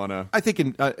 want to. I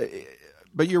think,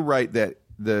 but you're right that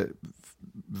the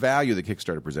value that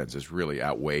Kickstarter presents is really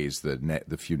outweighs the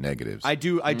few negatives. I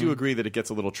do agree that it gets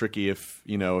a little tricky if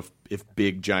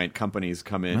big giant companies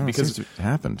come in, Well, it because seems to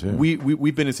happen too.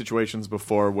 we've been in situations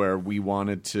before where we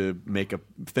wanted to make a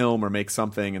film or make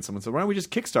something, and someone said, "Why don't we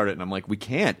just kickstart it?" And I'm like, "We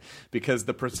can't, because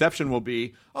the perception will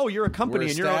be, oh, you're a company We're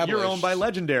and you're owned by established.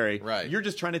 Legendary. Right. You're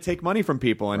just trying to take money from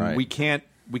people, and Right. we can't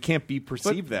be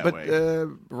perceived that way."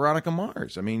 Veronica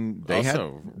Mars. I mean, they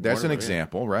Also, had. That's an Warner,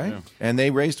 example, right? And they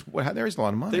raised. They raised a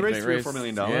lot of money. They raised $3 or $4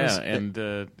 million. Yeah, and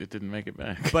it didn't make it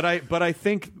back. But I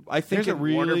think There's a it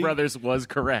really- Warner Brothers was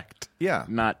correct. Yeah.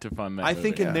 not to fund that. I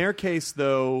think movie. in their case,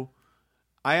 though,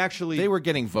 I actually They were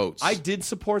getting votes. I did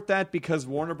support that, because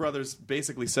Warner Brothers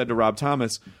basically said to Rob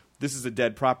Thomas, "This is a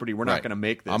dead property. We're not Right. going to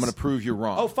make this. I'm going to prove you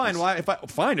wrong. Oh, fine. Why?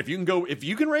 If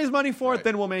you can raise money for it,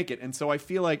 then we'll make it." And so I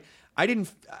feel like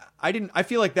I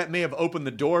feel like that may have opened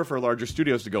the door for larger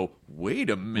studios to go, "Wait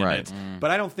a minute." Right.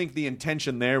 But I don't think the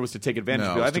intention there was to take advantage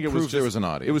No, of it. it I was think to it was prove there just was an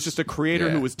audience. It was just a creator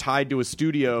Yeah. who was tied to a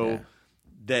studio. Yeah.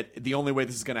 That the only way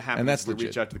this is going to happen And that's is to legit.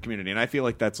 reach out to the community, and I feel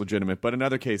like that's legitimate. But in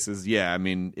other cases, yeah, I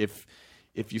mean, if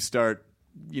you start,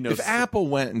 If Apple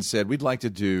went and said, "We'd like to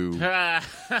do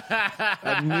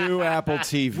a new Apple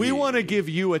TV," we want to give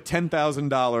you a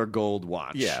 $10,000 gold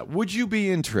watch, Yeah, would you be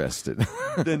interested?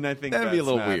 then I think That'd be a that's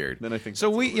little not- weird. Then I think so.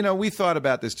 that's We, a little we thought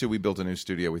about this too. We built a new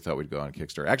studio. We thought we'd go on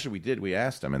Kickstarter. Actually, we did. We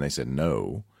asked them, and they said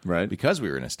no, Right. Because we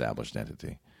were an established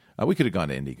entity. We could have gone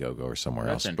to Indiegogo or somewhere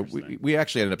That's else, but interesting. we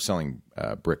actually ended up selling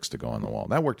bricks to go on the wall.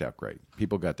 That worked out great.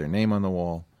 People got their name on the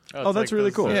wall. Oh, it's that's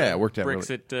really cool. Yeah, it worked out Bricks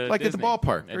really- at like at the Disney.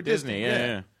 ballpark At or Disney. Disney, Yeah.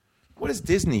 yeah. What does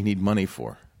Disney need money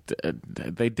for?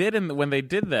 They did, and when they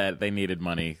did that, they needed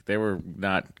money. They were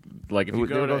not like if you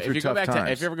They were go going to, through if you go tough back to times.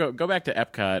 if you ever go back to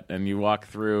Epcot and you walk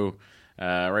through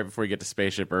right before you get to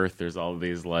Spaceship Earth, there's all of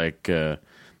these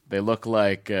They look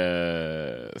like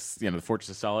the Fortress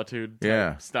of Solitude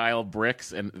style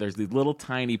bricks, and there's these little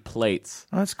tiny plates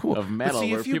that's cool. of metal But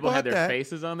see, where if you people had bought their that,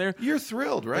 faces on there. You're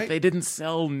thrilled, right? But they didn't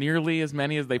sell nearly as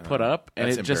many as they put up, and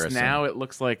that's it just embarrassing. now it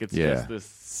looks like it's just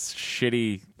this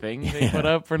shitty thing they put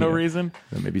up for no reason.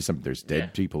 Maybe there's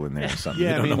dead people in there or something.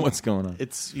 Yeah, you don't know what's going on.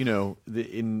 It's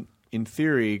in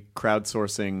theory,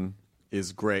 crowdsourcing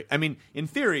is great. I mean, in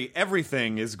theory,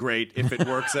 everything is great if it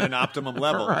works at an optimum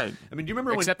level. Right. I mean, do you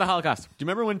remember Except the Holocaust. Do you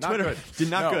remember when Twitter good. did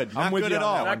not No, good? I'm Not with good you at on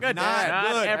all. that one. Not good.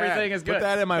 Not good. Everything is good. Put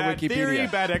that in my Bad Wikipedia. theory,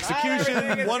 bad execution,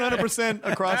 Everything is 100%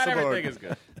 across Not the board. everything is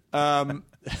good.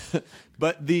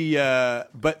 But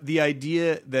the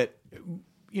idea that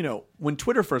when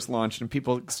Twitter first launched and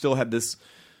people still had this,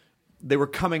 they were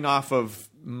coming off of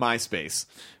MySpace,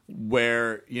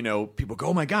 where people go,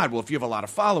 oh my God, well, if you have a lot of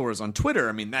followers on Twitter,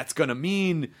 I mean, that's going to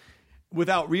mean,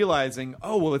 without realizing,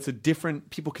 oh well, it's a different,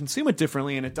 people consume it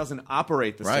differently, and it doesn't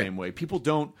operate the Right. same way. People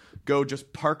don't go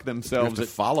just park themselves to at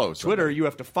follow Twitter. somebody. You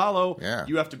have to follow. Yeah.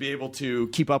 You have to be able to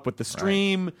keep up with the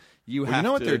stream. You Well, have you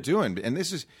know what to, they're doing, and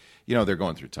this is, they're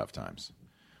going through tough times.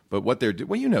 But what they're doing,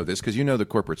 well, you know this because you know the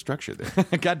corporate structure there.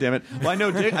 God damn it! Well, I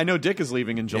know Dick is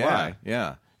leaving in July.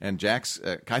 Yeah. And Jack's,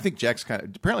 I think Jack's kind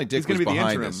of, apparently Dick He's gonna was be the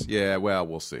behind interim. this. Yeah, well,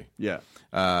 we'll see. Yeah.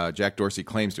 Jack Dorsey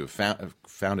claims to have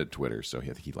founded Twitter, so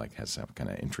he has some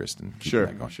kind of interest in keeping Sure,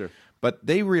 that going. sure. But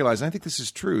they realize, and I think this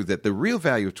is true, that the real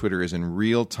value of Twitter is in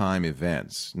real-time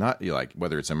events, not like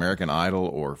whether it's American Idol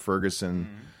or Ferguson.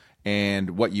 Mm-hmm.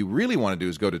 And what you really want to do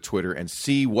is go to Twitter and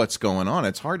see what's going on.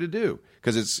 It's hard to do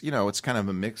because it's kind of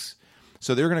a mix.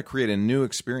 So they're going to create a new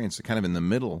experience, kind of in the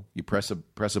middle. You press a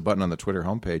button on the Twitter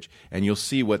homepage, and you'll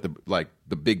see what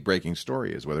the big breaking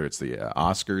story is, whether it's the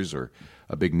Oscars or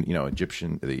a big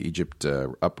Egypt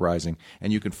uprising,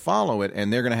 and you can follow it.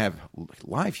 And they're going to have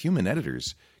live human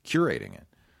editors curating it.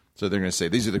 So they're going to say,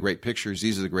 these are the great pictures,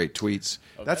 these are the great tweets.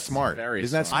 That's smart. very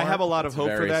Isn't that smart. smart? I have a lot of It's hope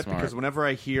for very that smart. because whenever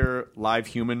I hear live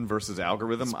human versus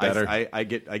algorithm, better. I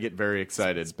get very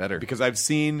excited. It's better. because I've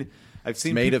seen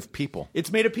made of people.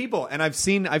 It's made of people, and I've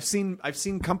seen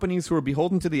companies who are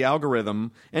beholden to the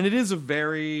algorithm, and it's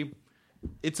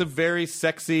a very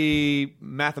sexy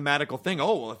mathematical thing.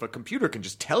 Oh well, if a computer can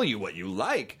just tell you what you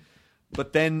like,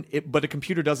 but a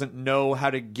computer doesn't know how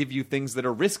to give you things that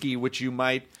are risky, which you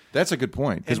might. That's a good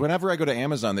point. Because whenever I go to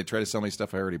Amazon, they try to sell me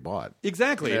stuff I already bought.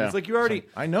 Exactly. And Yeah. it's like you already.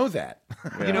 I know that.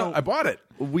 I bought it.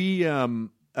 We That's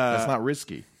not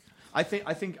risky. I think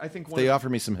one They of, offer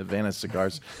me some Havana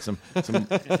cigars. Some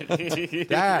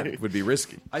that would be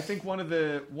risky. I think one of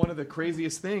the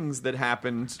craziest things that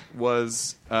happened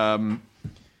was how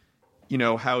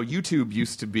YouTube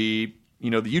used to be. The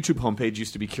YouTube homepage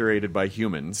used to be curated by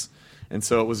humans, and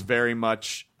so it was very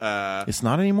much. It's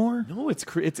not anymore. No, it's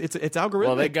algorithmic.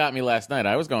 Well, they got me last night.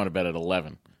 I was going to bed at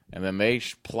 11. And then they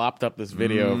plopped up this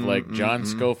video of John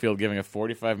Schofield giving a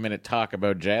 45-minute talk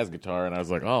about jazz guitar, and I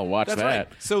was like, "Oh, watch That's that." right.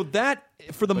 So that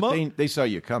for the But most. they saw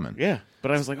you coming. Yeah,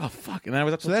 but I was like, "Oh fuck!" And then I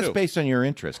was up So till that's 2. based on your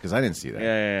interest because I didn't see that.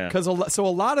 Yeah. Because a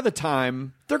lot of the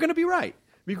time they're going to be right.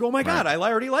 You go, oh my God, I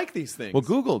already like these things. Well,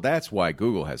 Google, that's why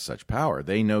Google has such power.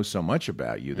 They know so much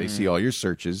about you. They see all your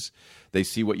searches. They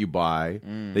see what you buy.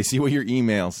 They see what your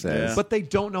email says. But they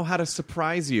don't know how to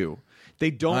surprise you.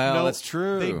 They don't Well, know. that's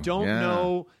true. They don't Yeah.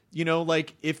 know.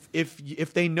 Like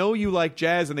if they know you like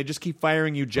jazz and they just keep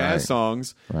firing you jazz Right.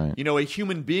 songs, Right. a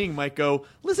human being might go,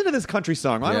 listen to this country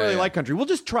song. I don't Yeah, really yeah. like country. We'll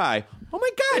just try. Oh my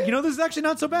God, this is actually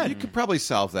not so bad. You could probably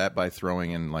solve that by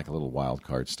throwing in like a little wild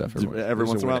card stuff every Every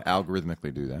once in a while.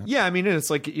 Algorithmically do that. Yeah, I mean, it's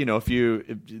like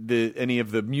if any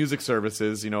of the music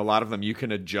services, a lot of them you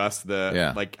can adjust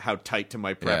like how tight to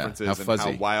my preferences how and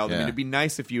fuzzy. how wild. I mean, Yeah. it'd be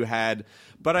nice if you had,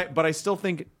 but I still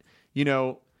think,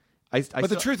 But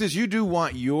the truth is, you do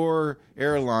want your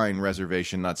airline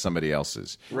reservation, not somebody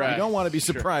else's. Right. You don't want to be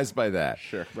surprised by that.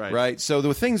 Sure. Right. So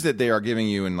the things that they are giving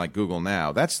you in like Google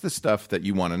Now, that's the stuff that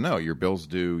you want to know. Your bills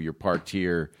due, your parked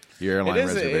here, your airline It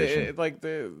is reservation. like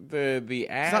the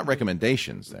ad. It's not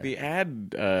recommendations there. The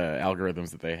ad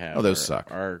algorithms that they have. Oh, those suck.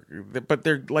 But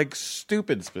they're like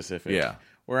stupid specific. Yeah.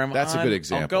 Where That's a good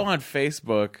example. I'll go on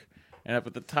Facebook, and up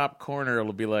at the top corner,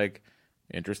 it'll be like,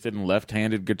 interested in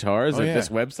left-handed guitars at yeah. this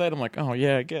website. I'm like, oh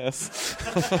yeah, I guess.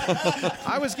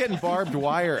 I was getting barbed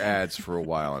wire ads for a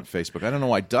while on Facebook. I don't know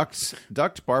why.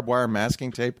 Ducked barbed wire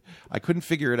masking tape. I couldn't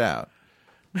figure it out.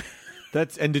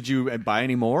 and did you buy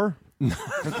any more?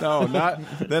 No, not.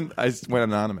 Then I went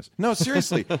anonymous. No,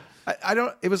 seriously. I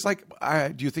don't. It was like,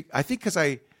 do you think? I think because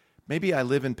maybe I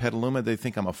live in Petaluma, they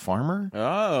think I'm a farmer,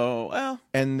 Oh well.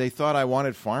 and they thought I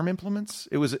wanted farm implements.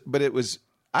 In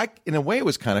a way, it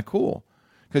was kind of cool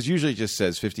Because usually it just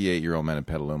says 58-year-old men in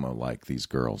Petaluma like these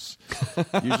girls.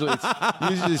 usually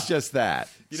it's just that.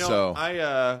 You know, so,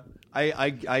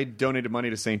 I donated money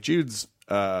to St. Jude's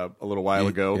a little while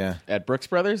ago. Yeah. At Brooks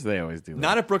Brothers, they always do that.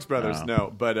 Not at Brooks Brothers,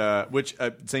 no. But which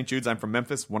St. Jude's, I'm from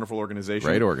Memphis, wonderful organization.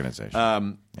 Great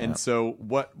organization. And so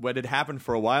what had happened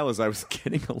for a while is I was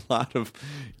getting a lot of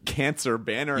cancer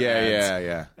banner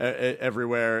ads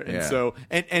everywhere. And Yeah. so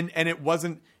and it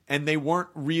wasn't, and they weren't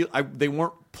real. They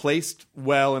weren't placed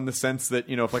well in the sense that,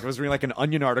 you know, if like I was reading like an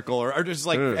Onion article or just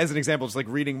like as an example, just like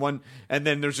reading one, and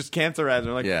then there's just cancer ads. And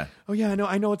they're like, Yeah. oh yeah,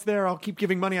 I know it's there. I'll keep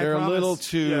giving money. They're I a promise. little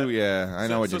too, I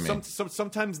know what you mean. So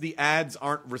sometimes the ads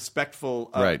aren't respectful.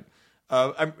 Right.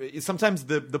 Sometimes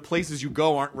the places you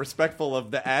go aren't respectful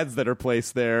of the ads that are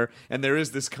placed there, and there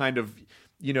is this kind of,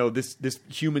 you know, this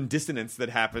human dissonance that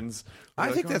happens.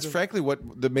 I think that's frankly what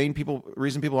the main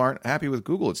reason people aren't happy with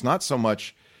Google. It's not so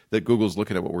much that Google's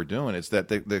looking at what we're doing. It's that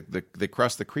they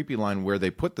cross the creepy line where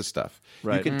they put the stuff.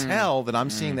 Right. You can tell that I'm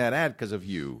seeing that ad because of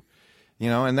you. You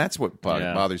know, and that's what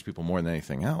bothers people more than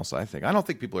anything else, I think. I don't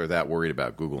think people are that worried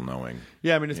about Google knowing.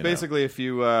 Yeah, I mean, it's basically if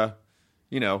you,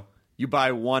 you know, you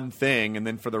buy one thing, and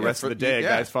then for the rest of the day, a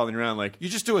guy's following around like, You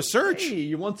just do a search. hey,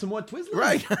 you want some more Twizzlers?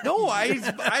 Right. No, I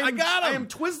got 'em. I am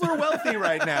Twizzler wealthy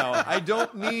right now. I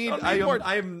don't need. I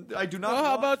do not. Well, how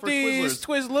want about for these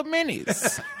Twizzlers. Twizzler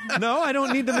minis? No, I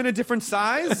don't need them in a different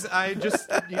size. I just,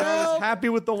 you know, I was happy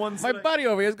with the ones. My that buddy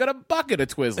over here's got a bucket of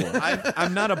Twizzler.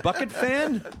 I'm not a bucket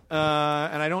fan,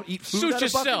 and I don't eat food. Suit out of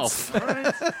yourself.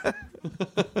 buckets. All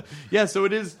right. Yeah, so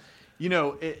it is. You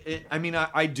know, I mean,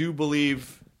 I do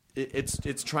believe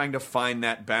it's trying to find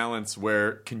that balance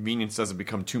where convenience doesn't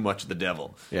become too much the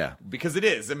devil. Yeah. Because it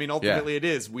is. I mean, ultimately, it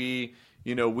is. We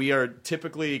are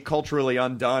typically culturally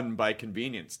undone by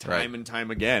convenience time and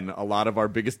time again. A lot of our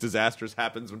biggest disasters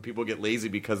happens when people get lazy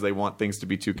because they want things to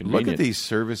be too convenient. Look at these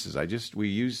services. We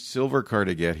used Silvercar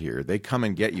to get here. They come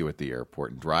and get you at the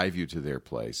airport and drive you to their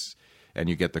place, and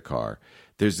you get the car.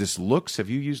 There's this Looks. Have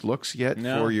you used Looks yet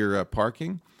for your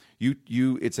parking?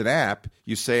 It's an app.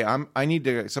 You say, I need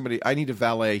to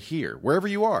valet here, wherever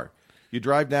you are. You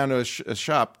drive down to a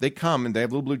shop. They come and they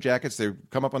have little blue jackets. They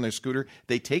come up on their scooter.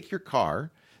 They take your car.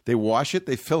 They wash it.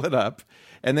 They fill it up,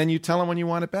 and then you tell them when you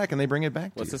want it back, and they bring it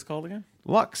back to you. What's this called again?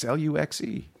 Lux, Luxe.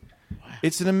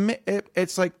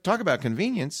 It's like, talk about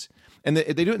convenience. And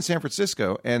they do it in San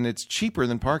Francisco, and it's cheaper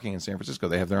than parking in San Francisco.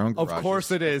 They have their own garages. Of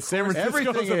course it is. San Francisco's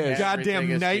Everything a is. goddamn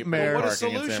Everything is nightmare. What a Parking in San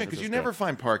solution, because you Francisco. never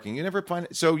find parking. You never find.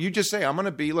 So you just say, I'm going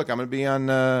to be on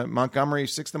Montgomery,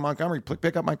 6th and Montgomery.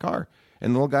 Pick up my car.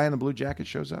 And the little guy in the blue jacket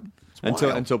shows up. It's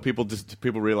wild. Until people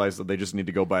realize that they just need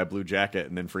to go buy a blue jacket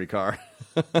and then free car.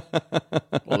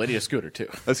 Well, they need a scooter too.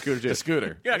 A scooter, just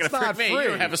scooter. You're not going to freak me. You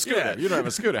don't have a scooter. Yeah, you don't have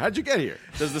a scooter. How'd you get here?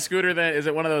 Does the scooter then? Is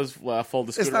it one of those fold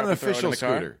the scooter? It's not up an and throw it in official the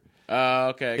car? scooter.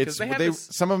 Okay. 'Cause they have this-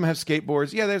 Some of them have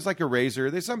skateboards. Yeah, there's like a razor.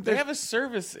 They have a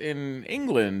service in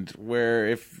England where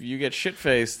if you get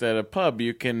shit-faced at a pub,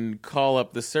 you can call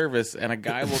up the service and a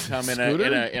guy will come in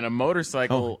a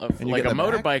motorcycle, and you like get a in the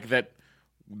back? motorbike that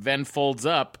then folds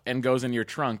up and goes in your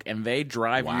trunk, and they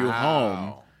drive you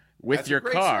home with That's a your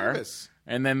great car. service.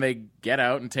 And then they get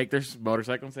out and take their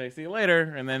motorcycle and say, "See you later."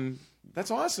 And then, That's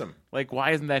awesome. like,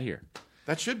 why isn't that here?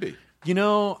 That should be. You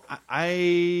know,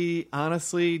 I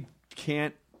honestly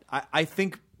can't. I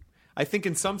think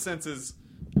in some senses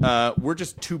we're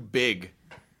just too big.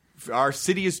 Our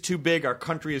city is too big. Our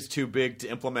country is too big to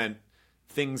implement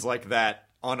things like that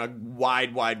on a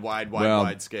wide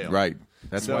scale. Right.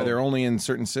 That's So- why they're only in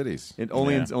certain cities.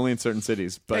 Only in certain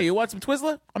cities. But Hey, you want some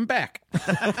Twizzler? I'm back.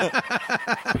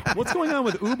 what's going on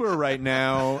with Uber right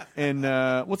now? And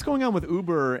what's going on with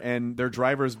Uber and their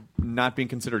drivers not being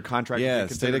considered contractors? Yeah, being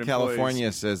the state considered of California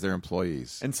employees? says they're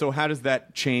employees. And so, how does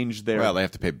that change their? Well, they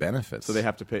have to pay benefits. so they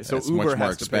have to pay. So It's Uber much more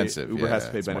has expensive. To pay, Uber Yeah, has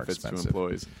to pay it's more benefits to expensive.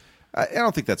 employees. I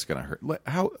don't think that's going to hurt.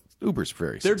 How Uber's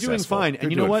very They're doing successful. fine, They're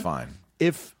and you know doing what? Fine.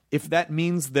 If that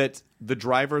means that the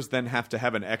drivers then have to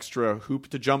have an extra hoop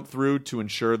to jump through to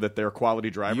ensure that they're quality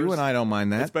drivers, You and I don't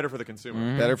mind that. it's better for the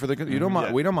consumer. Better for the you don't mind.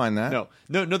 Yeah. We don't mind that.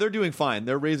 No, they're doing fine.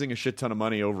 They're raising a shit ton of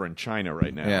money over in China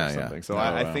right now Yeah, or yeah. something. So Oh,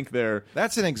 I think they're.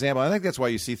 That's an example. I think that's why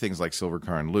you see things like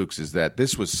Silvercar and Luke's is that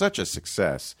this was such a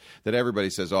success that everybody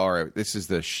says, all right, this is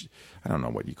the, I don't know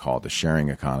what you call it, the sharing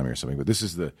economy or something, but this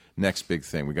is the next big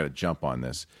thing. We got to jump on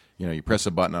this. You know, you press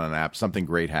a button on an app, something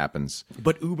great happens.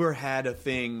 But Uber had a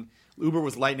thing. Uber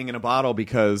was lightning in a bottle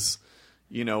because,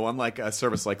 you know, unlike a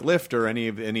service like Lyft or any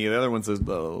of the other ones,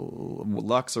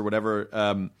 Lux or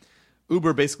whatever,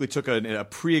 Uber basically took a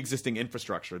pre-existing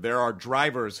infrastructure. There are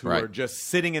drivers who Right. are just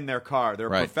sitting in their car. There are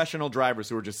Right. professional drivers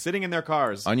who are just sitting in their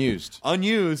cars. Unused.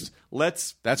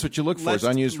 That's what you look for, is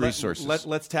unused resources.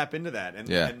 Let's tap into that. And,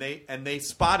 Yeah. and they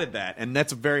spotted that, and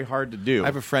that's very hard to do. I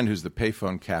have a friend who's the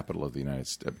payphone capital of the United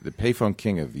States, the payphone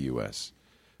king of the U.S.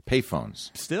 Payphones.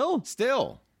 Still.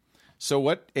 So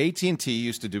what AT&T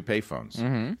used to do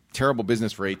payphones. Terrible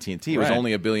business for AT&T. It was Right.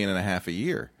 only $1.5 billion a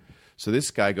year. So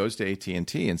this guy goes to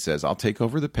AT&T and says, I'll take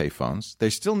over the payphones. They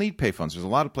still need payphones. There's a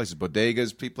lot of places,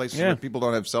 bodegas, places Yeah. where people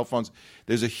don't have cell phones.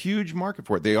 There's a huge market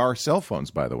for it. They are cell phones,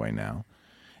 by the way, now.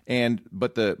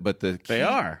 But the They key-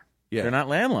 are. Yeah. They're not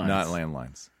landlines. Not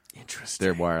landlines. Interesting.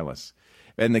 They're wireless.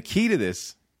 And the key to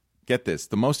this, get this,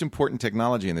 the most important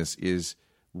technology in this is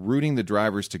routing the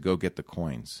drivers to go get the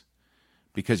coins.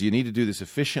 Because you need to do this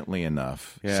efficiently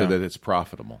enough Yeah. so that it's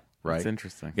profitable, right? That's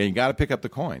interesting. Yeah, you got to pick up the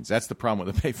coins. That's the problem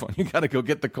with the payphone. You got to go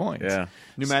get the coins. Yeah.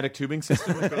 Pneumatic tubing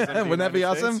system. That goes into the Wouldn't that be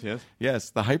United awesome? States? Yes. Yes,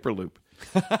 the Hyperloop.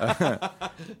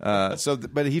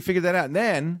 But he figured that out. And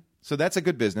then, so that's a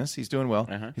good business. He's doing well.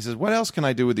 He says, what else can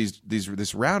I do with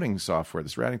this routing software,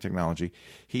 this routing technology?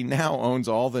 He now owns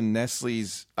all the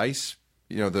Nestle's ice,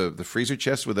 the freezer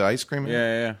chest with the ice cream in it.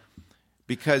 Yeah.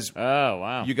 Because Oh,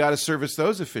 wow. you got to service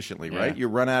those efficiently, right? Yeah. You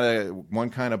run out of one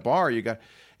kind of bar,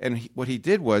 what he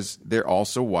did was they're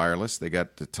also wireless. They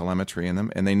got the telemetry in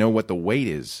them, and they know what the weight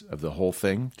is of the whole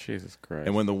thing. Jesus Christ.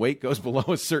 And when the weight goes below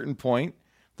a certain point,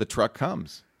 the truck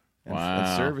comes and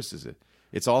Wow. services it.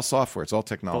 It's all software. It's all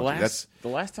technology. the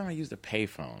last time I used a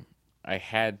payphone, I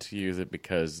had to use it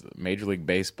because Major League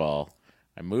Baseball,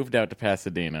 I moved out to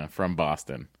Pasadena from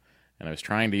Boston, and I was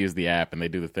trying to use the app, and they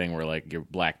do the thing where like you're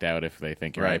blacked out if they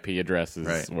think your Right. IP address is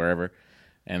Right. wherever.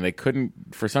 And they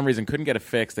for some reason, couldn't get it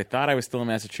fixed. They thought I was still in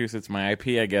Massachusetts. My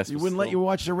IP, I guess, You was wouldn't let still- you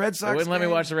watch the Red Sox. They wouldn't let me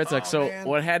game? watch the Red Sox. Oh, So man.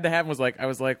 what had to happen was I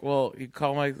was like, well, you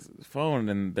call my phone,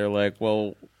 and they're like,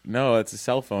 well, no, it's a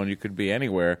cell phone. You could be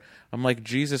anywhere. I'm like,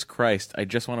 Jesus Christ, I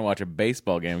just want to watch a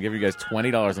baseball game. I'm giving you guys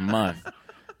 $20 a month.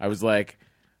 I was like,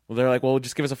 well, they're like, well,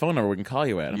 just give us a phone number we can call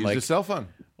you at. I'm Use like, a cell phone.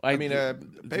 I mean,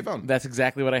 payphone. that's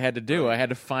exactly what I had to do. I had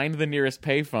to find the nearest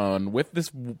payphone with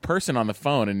this person on the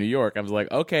phone in New York. I was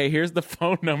like, okay, here's the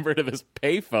phone number to this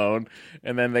payphone.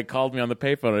 And then they called me on the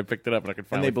payphone, and I picked it up, and I could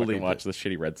finally they believed watch the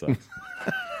shitty Red Sox.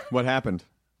 What happened?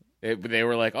 They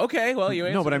were like, okay, well, you No,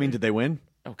 answered but I mean, it. did they win?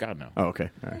 Oh, God, no. Oh, okay.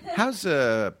 All right. How's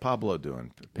Pablo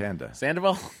doing, Panda?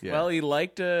 Sandoval? Yeah. Well, he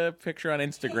liked a picture on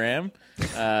Instagram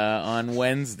on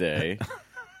Wednesday.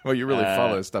 Well, you really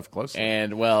follow his stuff closely.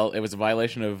 And, well, it was a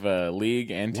violation of league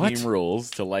and team What?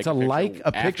 rules to like To like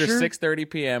a After picture? 6:30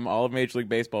 p.m., all of Major League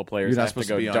Baseball players You're not have to supposed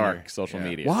go to be on dark your- social yeah.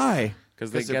 media. Why?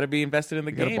 Because they 'Cause got to be invested in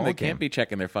the got a game. ball They game. can't be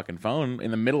checking their fucking phone in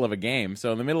the middle of a game.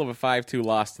 So in the middle of a 5-2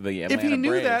 loss to the Atlanta If he knew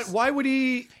Braves, that, why would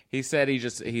he? he said it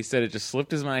just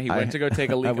slipped his mind. He went to go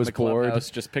take a leak in was the clubhouse,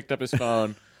 bored. just picked up his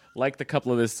phone, liked a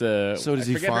couple of this. So does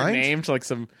he I forget her find? name, like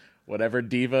some whatever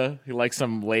diva. He liked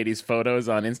some lady's photos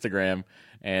on Instagram,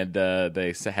 and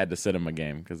they had to sit him a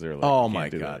game because they were like, Oh "You my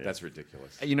can't do God, that." that's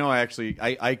ridiculous. You know, I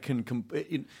can.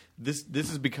 This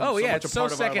has become Oh, so yeah, much it's a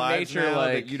part so of our second lives nature, now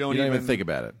like, that you don't You don't even think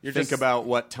about it. You're think just- about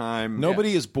what time.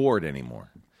 Nobody is bored anymore.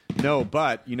 No,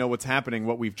 but you know what's happening.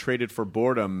 What we've traded for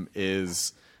boredom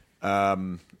is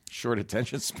Short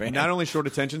attention span. not only short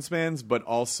attention spans, but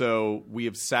also we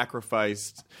have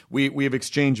sacrificed. We have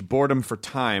exchanged boredom for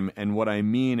time, and what I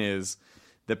mean is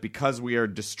that because we are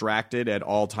distracted at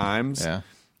all times. Yeah.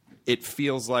 It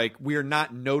feels like we are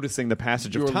not noticing the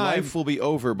passage Your of time. life will be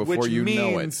over before which you know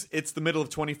it. means it's the middle of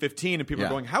 2015, and people Yeah. are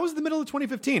going, "How is it the middle of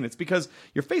 2015?" It's because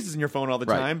your face is in your phone all the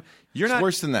Right. time. You're It's not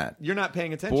worse than that. You're not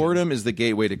paying attention. Boredom is the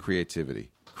gateway to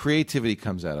creativity. Creativity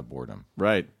comes out of boredom.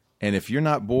 right? And if you're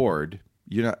not bored,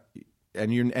 you're not,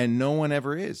 and no one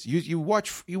ever is. You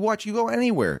go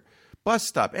anywhere, bus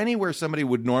stop, anywhere somebody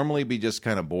would normally be just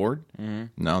kind of bored.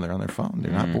 No, they're on their phone.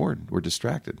 They're not bored. We're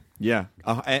distracted. Yeah,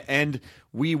 and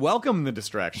we welcome the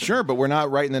distraction. Sure, but we're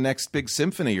not writing the next big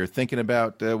symphony or thinking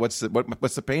about what's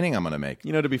the painting I'm going to make.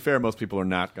 You know, to be fair, most people are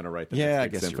not going to write the Yeah, next I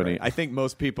big guess you're symphony. right. I think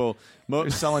most people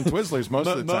They're selling Twizzlers most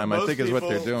of the time, I think, is what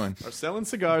they're doing. Are selling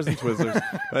cigars and Twizzlers.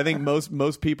 But I think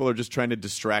most people are just trying to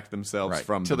distract themselves Right,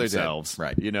 from till they're dead. themselves.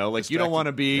 Right. You know, like you don't Distracted. want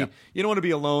to be Yep. you don't want to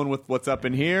be alone with what's up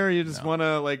in here. You just want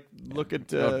to like look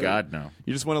at. Oh, God, no.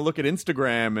 You just want to look at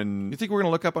Instagram You and think we're going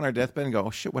to look up on our deathbed and go, "Oh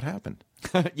shit, what happened?"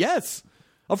 yes,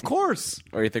 of course.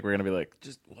 Or you think we're gonna be like,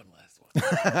 just one last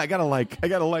one? I gotta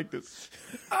like this.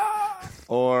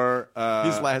 Or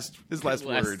His last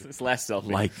word. This last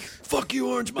selfie. Fuck you,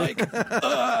 Orange Mike.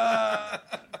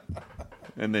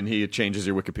 and then he changes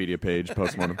your Wikipedia page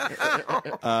postmortem.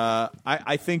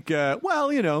 I think,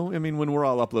 well, you know, I mean, when we're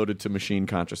all uploaded to machine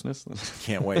consciousness.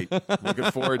 Can't wait.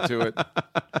 Looking forward to it.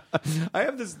 I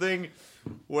have this thing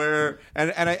where,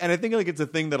 and I think like it's a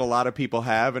thing that a lot of people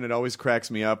have, and it always cracks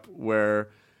me up, where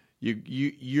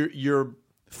you're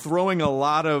throwing a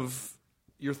lot of,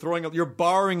 you're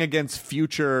borrowing against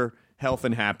future health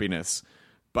and happiness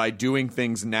by doing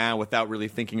things now without really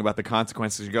thinking about the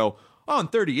consequences. You go, oh, in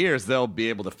 30 years they'll be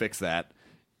able to fix that.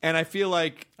 And I feel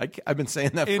like I've been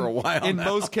saying that for a while in now.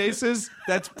 most cases,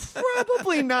 that's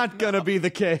probably not going to be the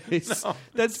case. No.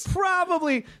 That's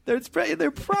probably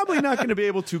they're probably not going to be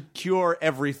able to cure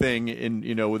everything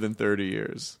within 30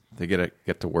 years. They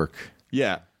get to work.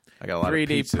 Yeah, I got a lot 3D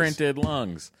of pizzas. printed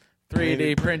lungs.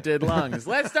 3D printed lungs.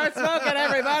 Let's start smoking,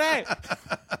 everybody.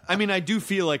 I mean, I do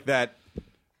feel like that.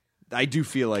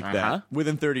 That.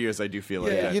 Within 30 years, I do feel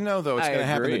like that. You know, though, it's I going to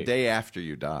happen agree. the day after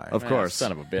you die. Of course.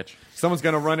 Son of a bitch. Someone's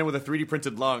going to run in with a 3D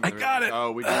printed lung. I got it.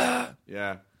 Oh, we did it.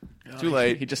 Yeah. Too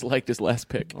late. He just liked his last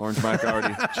pick. Orange Mike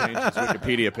already changed his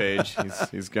Wikipedia page.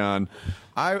 He's gone.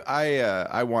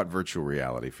 I want virtual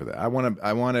reality for that. I want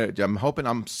to. I'm hoping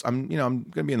I'm going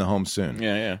to be in the home soon.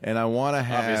 Yeah. And I want to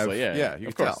have. Obviously, yeah. You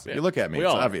Of can course, tell. yeah. You look at me. We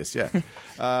It's all are. obvious.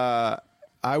 Yeah.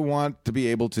 I want to be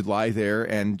able to lie there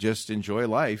and just enjoy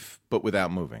life, but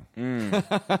without moving.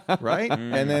 Right?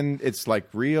 And then it's like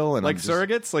real and Like I'm just-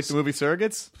 Surrogates? Like the movie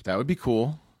Surrogates? That would be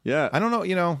cool. Yeah. I don't know.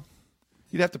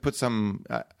 You'd have to put some.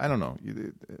 I don't know.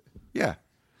 Yeah.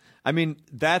 I mean,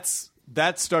 that's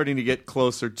starting to get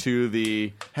closer to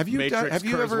the Have you Matrix done- have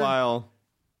you ever- Kurzweil.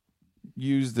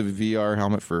 Use the VR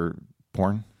helmet for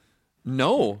porn.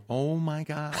 No. Oh my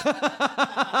god.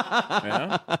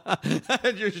 Yeah?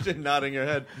 You're just nodding your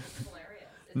head. Hilarious.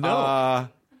 No.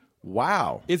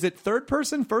 Wow. Is it third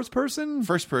person, first person?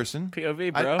 First person.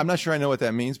 POV, bro. I'm not sure I know what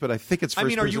that means, but I think it's first I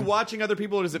mean, are you person. watching other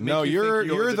people, or does it make No, you you're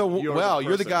think you're the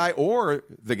person? guy or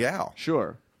the gal.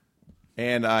 Sure.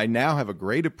 And I now have a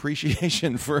great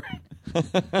appreciation for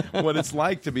what it's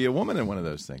like to be a woman in one of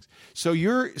those things. So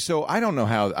I don't know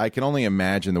how. I can only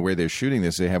imagine the way they're shooting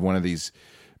this. They have one of these,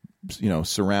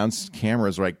 surround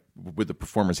cameras like where the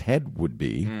performer's head would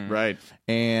be. Right.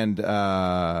 And you're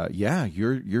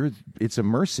it's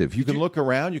immersive. You can look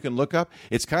around, you can look up.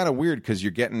 It's kind of weird because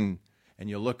you're getting and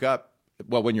you look up.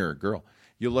 Well, when you're a girl,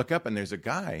 you look up and there's a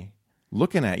guy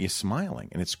looking at you, smiling,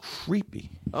 and it's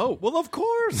creepy. Oh, well, of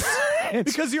course.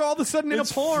 Because you're all of a sudden in a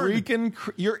It's porn.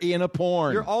 you're in a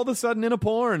porn. You're all of a sudden in a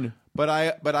porn.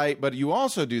 But you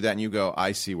also do that and you go,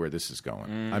 I see where this is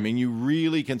going. I mean, you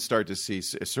really can start to see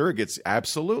surrogates.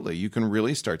 Absolutely. You can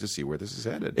really start to see where this is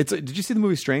headed. Did you see the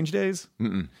movie Strange Days?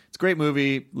 Mm-mm. It's a great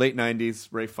movie, late 90s,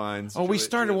 Ray Fiennes. we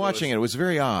started watching it. It was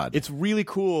very odd. It's really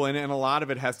cool, and a lot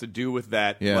of it has to do with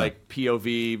that, like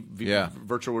POV,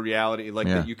 virtual reality, like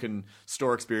that you can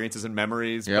store experiences and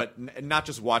memories, but not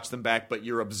just watch them back, but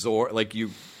you're absorbed, like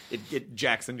it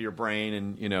jacks into your brain,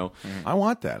 and I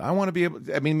want that. I want to be able.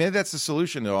 I mean, maybe that's the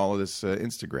solution to all of this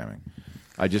Instagramming.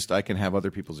 I can have other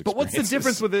people's But experiences. what's the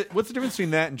difference with it? What's the difference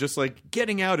between that and just like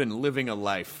getting out and living a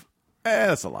life?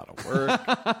 That's a lot of work.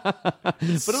 But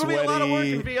it'll be a lot of work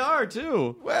in VR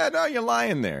too. Well, no, you're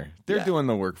lying there. They're doing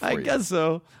the work for I you. guess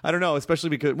so. I don't know,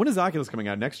 especially because when is Oculus coming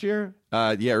out? Next year?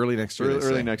 Early next year. they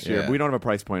Early say. next year. Yeah. We don't have a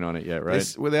price point on it yet, right?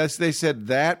 They said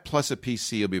that plus a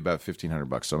PC will be about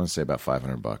 $1,500. So I'm going to say about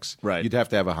 $500. Right. You'd have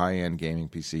to have a high-end gaming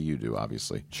PC. You do,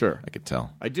 obviously. Sure. I could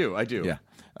tell. I do. Yeah.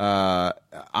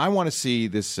 I want to see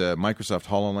this Microsoft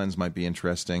HoloLens might be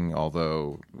interesting,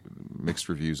 although mixed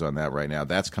reviews on that right now.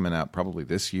 That's coming out probably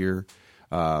this year.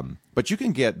 But you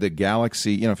can get the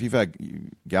Galaxy, if you've had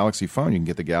Galaxy phone, you can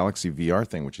get the Galaxy VR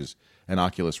thing, which is an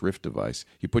Oculus Rift device.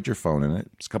 You put your phone in it.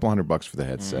 It's a couple $100 for the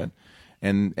headset.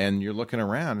 And you're looking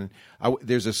around. And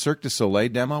there's a Cirque du Soleil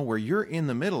demo where you're in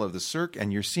the middle of the Cirque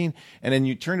and you're seeing, and then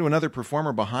you turn to another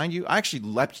performer behind you. I actually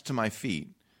leapt to my feet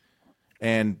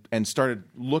and started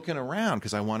looking around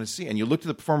because I want to see. And you look to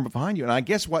the performer behind you, and I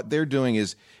guess what they're doing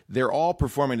is they're all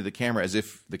performing to the camera as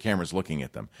if the camera's looking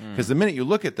at them. Because the minute you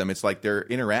look at them, it's like they're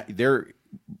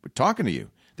talking to you.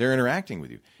 They're interacting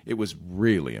with you. It was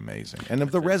really amazing. And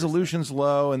the resolution's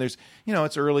low, and there's,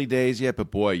 it's early days yet, but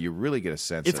boy, you really get a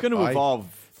sense It's going to evolve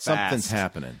fast. Something's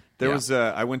happening. There was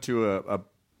I went to a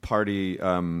party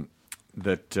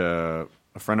that a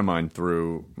friend of mine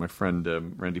threw, my friend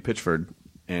Randy Pitchford,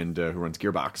 and who runs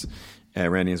Gearbox.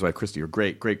 Randy and his wife Christy are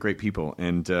great people,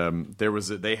 and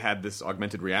they had this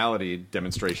augmented reality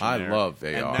demonstration. I there, love AR.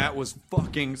 and that was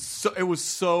fucking. It was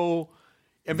so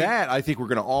I think we're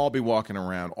going to all be walking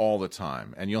around all the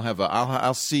time, and you'll have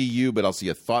I'll see you, but I'll see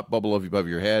a thought bubble above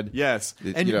your head. Yes,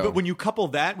 but when you couple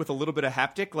that with a little bit of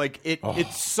haptic, like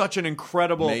it's such an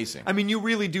incredible, amazing. I mean, you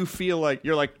really do feel like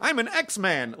you're like I'm an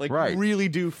X-Man, like Right. you really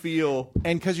do feel.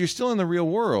 And because you're still in the real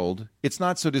world, it's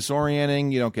not so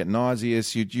disorienting. You don't get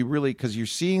nauseous. You really, because you're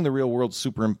seeing the real world this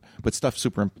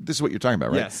is what you're talking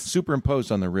about, right? Yes.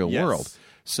 Superimposed on the real Yes. world.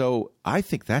 So I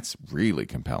think that's really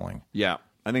compelling. Yeah,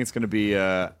 I think it's going to be.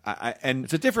 And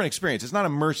It's a different experience. It's not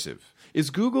immersive. is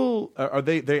Google? Are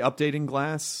they updating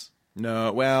Glass?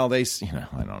 No, well, I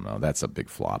don't know. That's a big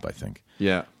flop, I think.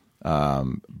 Yeah.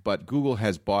 But Google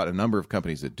has bought a number of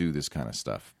companies that do this kind of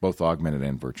stuff, both augmented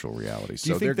and virtual reality.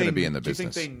 So they're going to be in the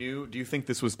business. Do you think they knew? Do you think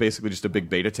this was basically just a big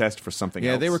beta test for something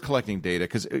else? Yeah, they were collecting data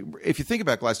because if you think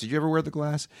about glass, did you ever wear the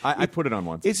glass? I put it on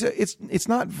once. It's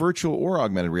not virtual or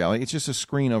augmented reality. It's just a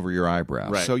screen over your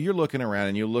eyebrows. Right. So you're looking around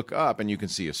and you look up and you can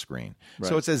see a screen. Right.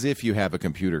 So it's as if you have a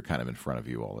computer kind of in front of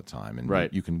you all the time, and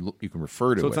Right. you can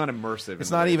refer to it. So it's not immersive. It's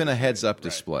in the not way even that a you heads-up think.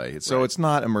 display. Right. So Right. it's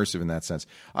not immersive in that sense.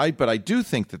 But I do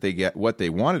think that they get what they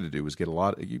wanted to do was get a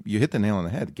lot. You hit the nail on the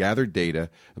head. Gather data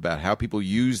about how people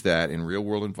use that in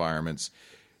real-world environments.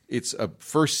 It's a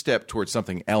first step towards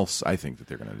something else. I think that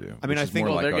they're going to do. I mean, which I is think-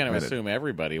 more well, like They're going to augmented. assume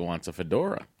everybody wants a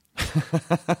fedora.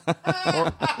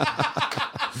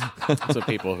 That's what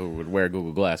people who would wear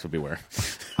Google Glass would be wearing.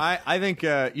 I think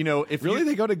if Really,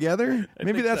 they go together?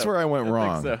 Maybe think that's so. where I went I think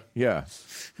wrong. so. Yeah,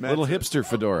 little hipster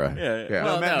fedora. Yeah.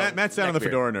 Well, no, Matt's down on the neckbeard.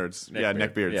 fedora nerds. Yeah,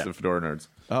 Neckbeard, neckbeards, yeah. the fedora nerds.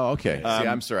 Oh, okay. See,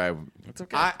 I'm sorry. It's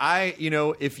okay.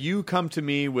 If you come to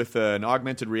me with an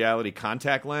augmented reality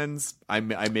contact lens, I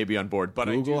may be on board. But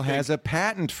Google has a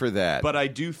patent for that. But I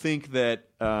do think that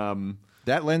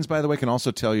that lens, by the way, can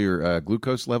also tell your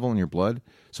glucose level in your blood,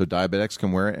 so diabetics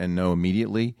can wear it and know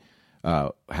immediately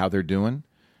how they're doing.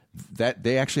 That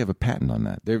they actually have a patent on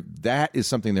that. That is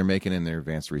something they're making in their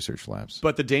advanced research labs.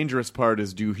 But the dangerous part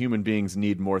is, do human beings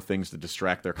need more things to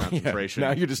distract their concentration?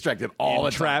 Now you're distracted all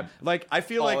the time. Like I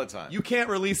feel All like the time. you can't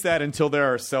release that until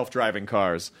there are self-driving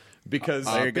cars because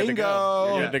You're good to bingo.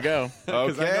 go. You're good to go.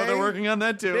 because I know they're working on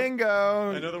that too.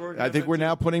 Bingo! I know they're working I on think that we're too.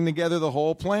 now putting together the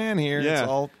whole plan here. Yeah. It's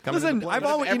all coming Listen, into play. I've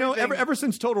always, everything- ever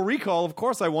since Total Recall, of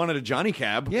course, I wanted a Johnny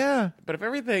Cab. Yeah. But if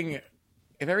everything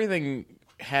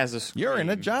has a screen, You're in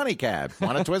a Johnny Cab.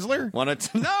 Want a Twizzler? Want it?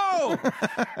 No.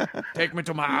 Take me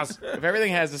to my house. if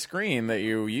everything has a screen that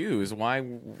you use, why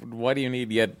do you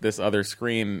need yet this other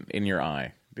screen in your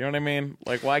eye? Do you know what I mean?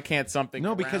 Like, why can't something?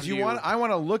 No, because around I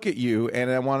want to look at you and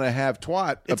I want to have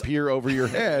twat appear over your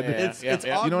head. It's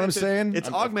You know what I'm saying? It's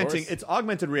Of augmenting. course. It's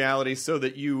augmented reality so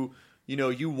that you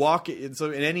walk.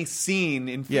 So in any scene,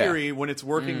 in theory, when it's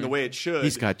working the way it should,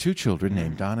 He's got two children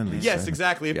named Don and Lisa. Yes,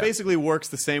 exactly. It Yeah. basically works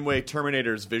the same way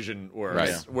Terminator's vision works,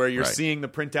 Right. where you're Right. seeing the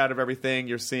printout of everything.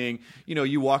 You're seeing,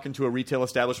 you walk into a retail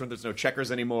establishment, there's no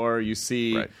checkers anymore. You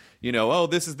see, Right. oh,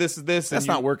 this is this. That's and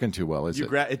not working too well, is it?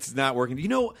 It's not working.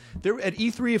 There at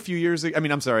E3 a few years ago. I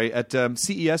mean, I'm sorry, at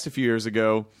CES a few years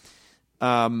ago.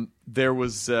 There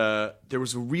was a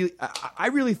really. I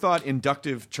really thought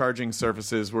inductive charging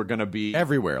surfaces were going to be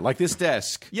Everywhere, like this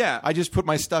desk. Yeah. I just put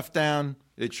my stuff down.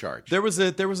 It charged. There was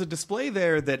a display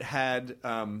there that had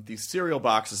these cereal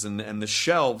boxes and the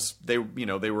shelves. They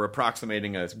were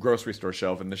approximating a grocery store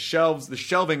shelf, and the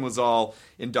shelving was all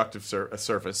inductive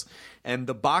surface, and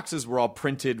the boxes were all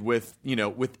printed with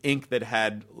ink that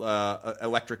had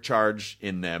electric charge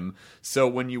in them. So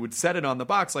when you would set it on the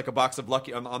box, like a box of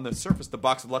Lucky on the surface, the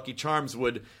box of Lucky Charms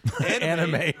would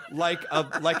animate like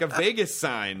a Vegas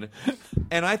sign.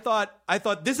 And I thought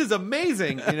this is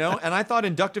amazing, and I thought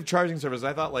inductive charging service.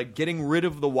 I thought like getting rid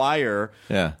of the wire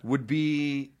would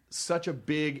be such a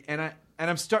big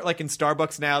like in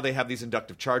Starbucks now they have these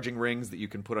inductive charging rings that you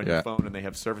can put on your phone and they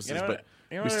have services, but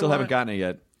we still haven't gotten it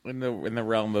yet. in the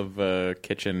realm of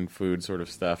kitchen food sort of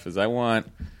stuff is I want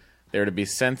there to be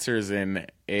sensors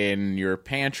in your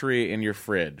pantry, in your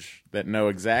fridge that know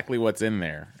exactly what's in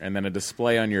there, and then a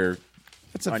display on your.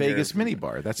 That's a on Vegas your-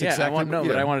 minibar. That's yeah, exactly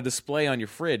but I want a display on your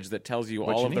fridge that tells you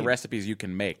all you of the need. recipes you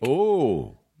can make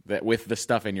Oh. that with the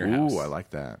stuff in your house. Ooh, I like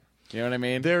that. You know what I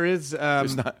mean? There is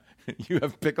It's not, you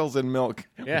have pickles and milk.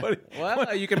 yeah.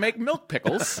 Well, you can make milk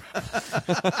pickles.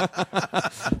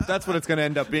 that's what it's going to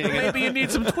end up being. Maybe you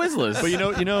need some Twizzlers.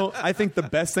 But I think the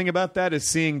best thing about that is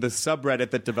seeing the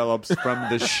subreddit that develops from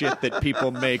the shit that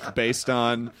people make based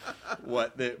on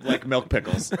like milk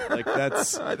pickles. Like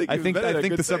that's I think you've made a the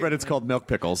good thing. subreddit's called Milk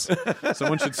Pickles.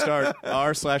 Someone should start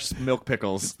r/milk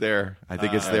pickles There. I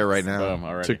think it's there right now. Boom,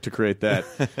 already. to create that.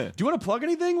 Do you want to plug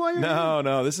anything while you're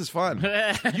No, this is fun.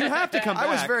 here? You have to come back.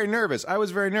 I was very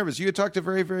nervous. You had talked to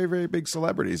very, very, very big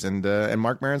celebrities, and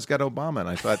Mark Maron's got Obama, and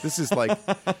I thought, this is like,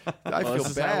 I feel this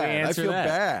is how we bad. I answer feel that.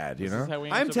 bad, you This is know? how we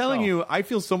I'm answer the telling call. you, I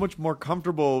feel so much more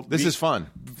comfortable. This is fun.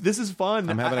 This is fun.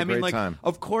 I'm having a I mean, great like, time.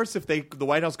 Of course, if the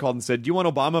White House called and said, "Do you want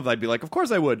Obama?" I'd be like, "Of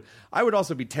course I would." I would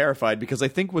also be terrified because I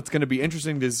think what's going to be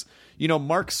interesting is,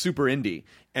 Mark's super indie,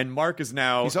 and Mark is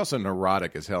now He's also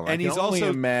neurotic as hell. I And can he's only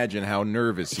also- imagine how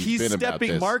nervous he's been about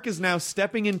stepping. this. Mark is now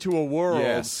stepping into a world,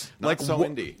 Yes, not like so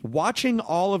indie. watching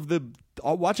all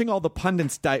the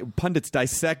pundits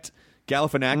dissect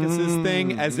Galifianakis'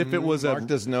 thing as if it was Mark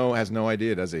has no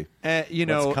idea, does he?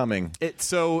 What's coming.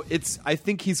 I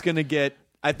think he's going to get.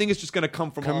 I think it's just going to come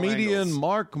from all Comedian angles.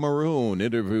 Mark Maroon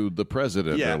interviewed the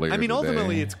president Yeah, earlier I mean, today.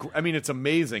 ultimately, it's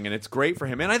amazing and it's great for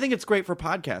him, and I think it's great for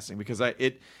podcasting because Well,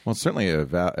 it's certainly a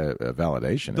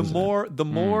validation. the isn't more it? the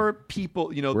more people,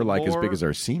 We're the like as more- big as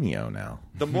Arsenio now.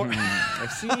 the more.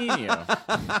 I've seen you.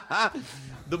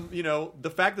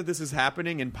 The fact that this is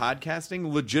happening in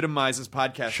podcasting legitimizes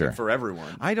podcasting Sure. for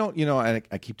everyone. I don't,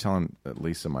 I keep telling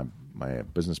Lisa, my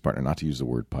business partner, not to use the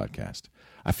word podcast.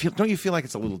 Don't you feel like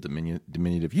it's a little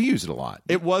diminutive? You use it a lot.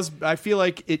 I feel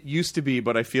like it used to be,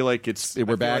 but I feel like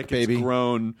We're back, baby. It's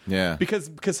grown. Yeah.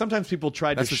 Because sometimes people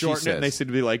tried That's to what she shorten it and they says. said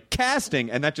to be like casting,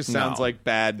 and that just sounds No. like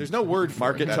bad. There's no word for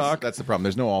market it. talk. That's the problem.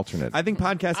 There's no alternate. I think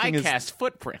podcasting is. cast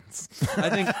footprints. I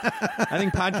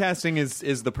think podcasting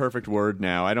is the perfect word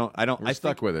now. We're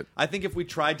stuck with it. I think if we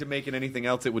tried to make it anything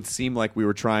else, it would seem like we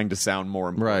were trying to sound more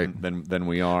important than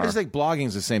we are. I just think blogging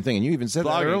is the same thing, and you even said that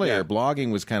Blogging, earlier. yeah.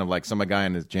 Blogging was kind of like some guy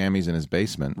in his jammies in his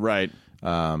basement, Right.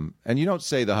 And you don't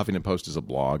say the Huffington Post is a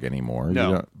blog anymore. You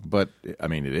No. don't- but I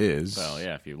mean it is. Well,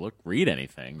 yeah, if you read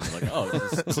anything, you're like, oh,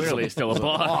 this is clearly still a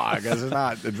blog. because it's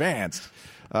not advanced.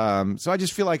 So I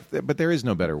just feel like, but there is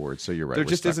no better word. So you're right. There We're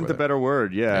just stuck isn't with the it. better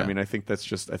word. Yeah. Yeah. I mean, I think that's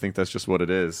just what it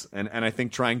is. And I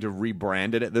think trying to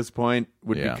rebrand it at this point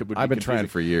would Yeah. be. Would I've be been trying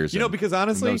confusing. for years. and because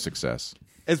honestly, no success.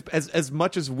 as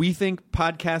much as we think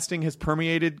podcasting has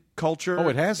permeated culture, Oh,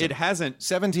 it hasn't. It hasn't.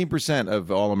 17% of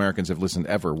all Americans have listened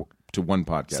ever to one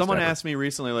podcast. Someone ever. asked me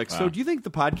recently, like, so do you think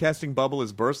the podcasting bubble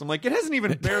has burst? I'm like, it hasn't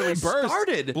even barely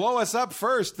started. Blow us up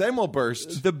first, then we'll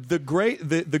burst. The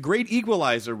great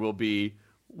equalizer will be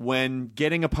when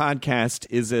getting a podcast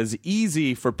is as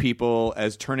easy for people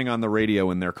as turning on the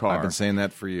radio in their car. I've been saying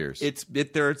that for years.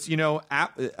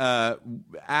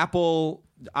 Apple,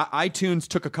 iTunes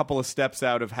took a couple of steps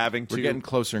out of having to. We're getting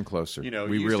closer and closer. we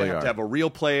we used really to have are. to have a real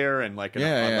player and like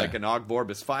an Ogg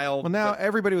Vorbis file. Well, now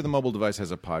everybody with a mobile device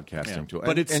has a podcasting tool,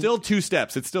 But it's still two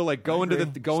steps. It's still like go into the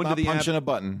Stop punching app, a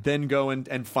button. then go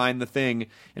and find the thing,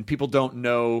 and people don't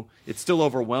know. It's still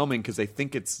overwhelming because they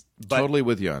think it's Totally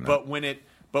with you on that.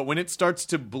 But when it starts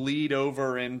to bleed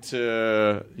over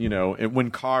into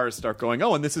when cars start going,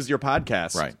 oh, and this is your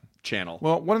podcast channel.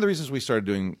 Well, one of the reasons we started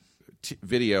doing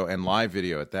video and live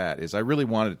video at that is I really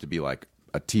wanted it to be like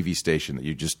a TV station that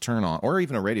you just turn on, or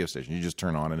even a radio station you just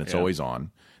turn on and it's always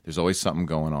on. There's always something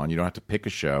going on. You don't have to pick a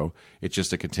show. It's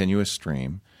just a continuous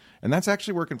stream. And that's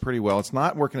actually working pretty well. It's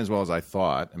not working as well as I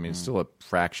thought. I mean, it's still a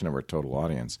fraction of our total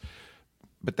audience.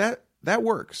 But that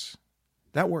works.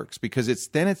 That works because it's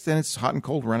hot and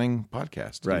cold running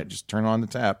podcast. Right. You just turn on the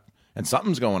tap and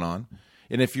something's going on.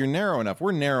 And if you're narrow enough,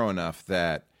 we're narrow enough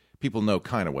that people know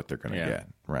kind of what they're going to get,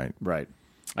 right? Right.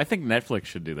 I think Netflix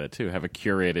should do that too. Have a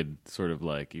curated sort of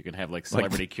like you can have like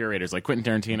celebrity curators, like Quentin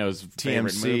Tarantino's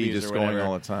favorite TMC movies just or going whatever.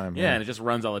 all the time, Yeah, yeah. and it just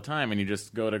runs all the time, and you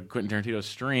just go to Quentin Tarantino's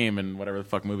stream, and whatever the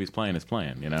fuck movie's playing is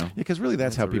playing. You know. Yeah, because really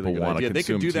that's how people want to Yeah, they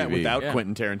consume could do that TV. without Yeah.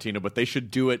 Quentin Tarantino, but they should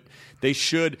do it. They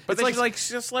should. But it's they should like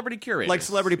celebrity curators, like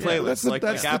celebrity playlists. That's the, like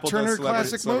that's the Apple does Turner celebrity-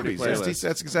 Classic celebrity Movies. playlists.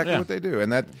 That's exactly Yeah. what they do,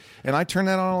 and I turn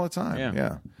that on all the time.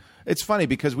 Yeah. It's funny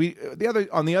because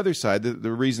on the other side,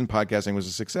 the reason podcasting was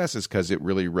a success is because it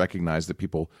really recognized that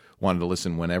people wanted to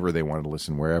listen whenever they wanted to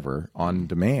listen, wherever, on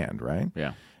demand, right?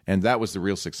 Yeah. And that was the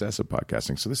real success of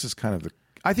podcasting. So this is kind of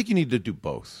I think you need to do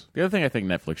both. The other thing I think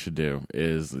Netflix should do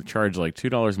is charge like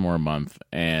 $2 more a month,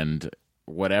 and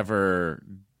whatever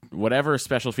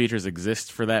special features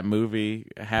exist for that movie,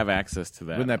 have access to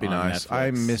that. Wouldn't that be on nice? Netflix.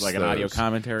 I miss like an audio those.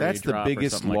 commentary. That's the drop or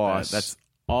biggest something like loss. that. That's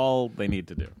all they need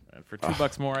to do. And for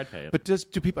 $2 more, I'd pay it. But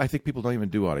I think people don't even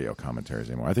do audio commentaries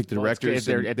anymore. I think the Well, it's- directors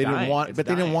they're they didn't dying. want, It's but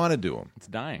they didn't dying. want to do them. It's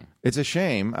dying. It's a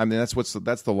shame. I mean, that's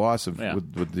the loss of Yeah.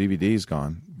 with DVDs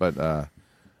gone. But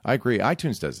I agree.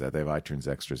 iTunes does that. They have iTunes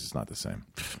extras. It's not the same.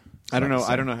 I don't not know.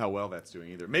 the I don't know how well that's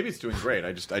doing either. Maybe it's doing great.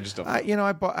 I just don't.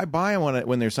 I buy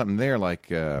when there's something there, like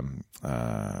the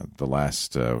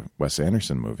last Wes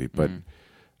Anderson movie, but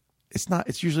it's not.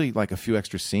 It's usually like a few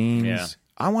extra scenes. Yeah.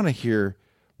 I want to hear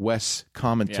Wes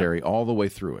commentary all the way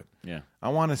through it. Yeah. I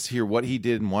want to hear what he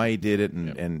did and why he did it,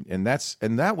 and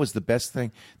that was the best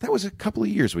thing. That was a couple of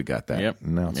years we got that. Yep.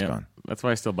 And now it's gone. That's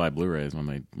why I still buy Blu-rays when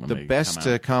they The come best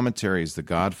out. commentary is the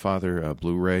Godfather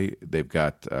Blu-ray. They've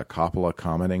got Coppola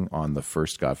commenting on the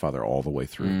first Godfather all the way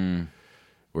through,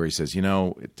 where he says,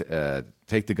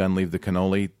 take the gun, leave the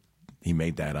cannoli. He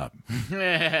made that up.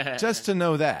 Just to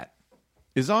know that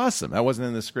is awesome. That wasn't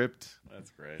in the script.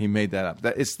 That's great. He made that up.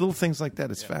 It's little things like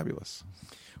that. It's fabulous.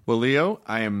 Well, Leo,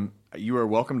 you are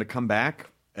welcome to come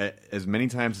back as many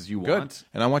times as you want.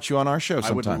 And I want you on our show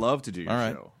sometime. I would love to do your All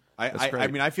right. show. That's I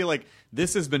great. mean, I feel like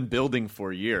this has been building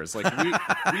for years. Like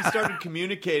we started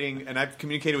communicating, and I've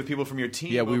communicated with people from your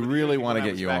team. Yeah, we over the really years, wanna when I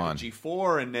get was you back on. at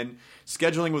G4, and then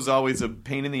scheduling was always a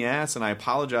pain in the ass, and I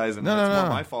apologize. And No, it's no, more no.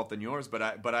 my fault than yours. But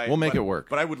I We'll make but- it work.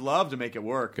 But I would love to make it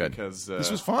work Good. because This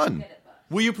was fun.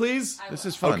 Will you please? This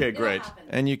is fun. Okay, great.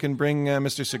 And you can bring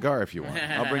Mr. Cigar if you want.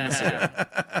 I'll bring the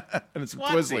cigar. And it's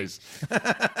Twizzlers.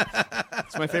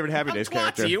 It's my favorite Happy Days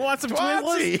character. You want some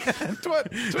Twatsy.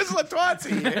 Twizzlers? Twizzler Twatsy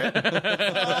here.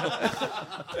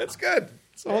 That's good.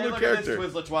 It's a whole new character.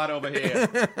 Twizzler Twat over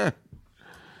here.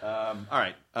 All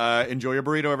right. Enjoy your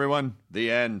burrito, everyone. The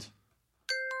end.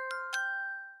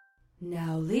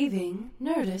 Now leaving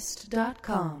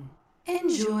Nerdist.com.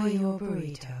 Enjoy your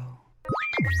burrito.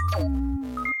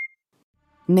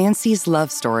 Nancy's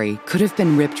love story could have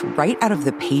been ripped right out of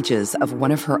the pages of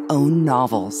one of her own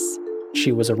novels.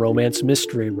 She was a romance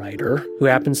mystery writer who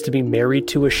happens to be married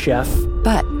to a chef.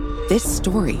 But this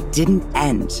story didn't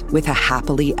end with a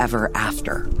happily ever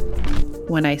after.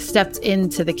 When I stepped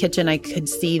into the kitchen, I could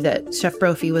see that Chef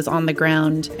Brophy was on the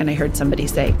ground, and I heard somebody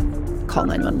say, "Call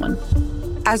 911."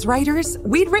 As writers,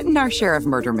 we'd written our share of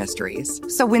murder mysteries.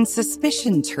 So when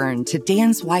suspicion turned to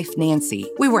Dan's wife, Nancy,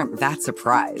 we weren't that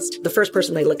surprised. The first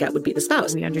person they look at would be the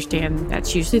spouse. We understand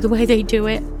that's usually the way they do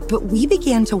it. But we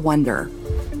began to wonder,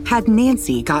 had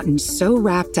Nancy gotten so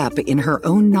wrapped up in her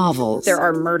own novels There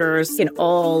are murders in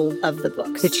all of the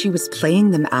books. that she was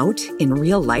playing them out in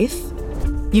real life?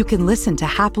 You can listen to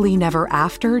Happily Never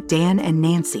After, Dan and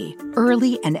Nancy,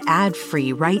 early and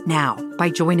ad-free right now by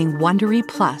joining Wondery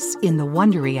Plus in the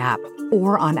Wondery app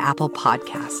or on Apple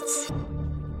Podcasts.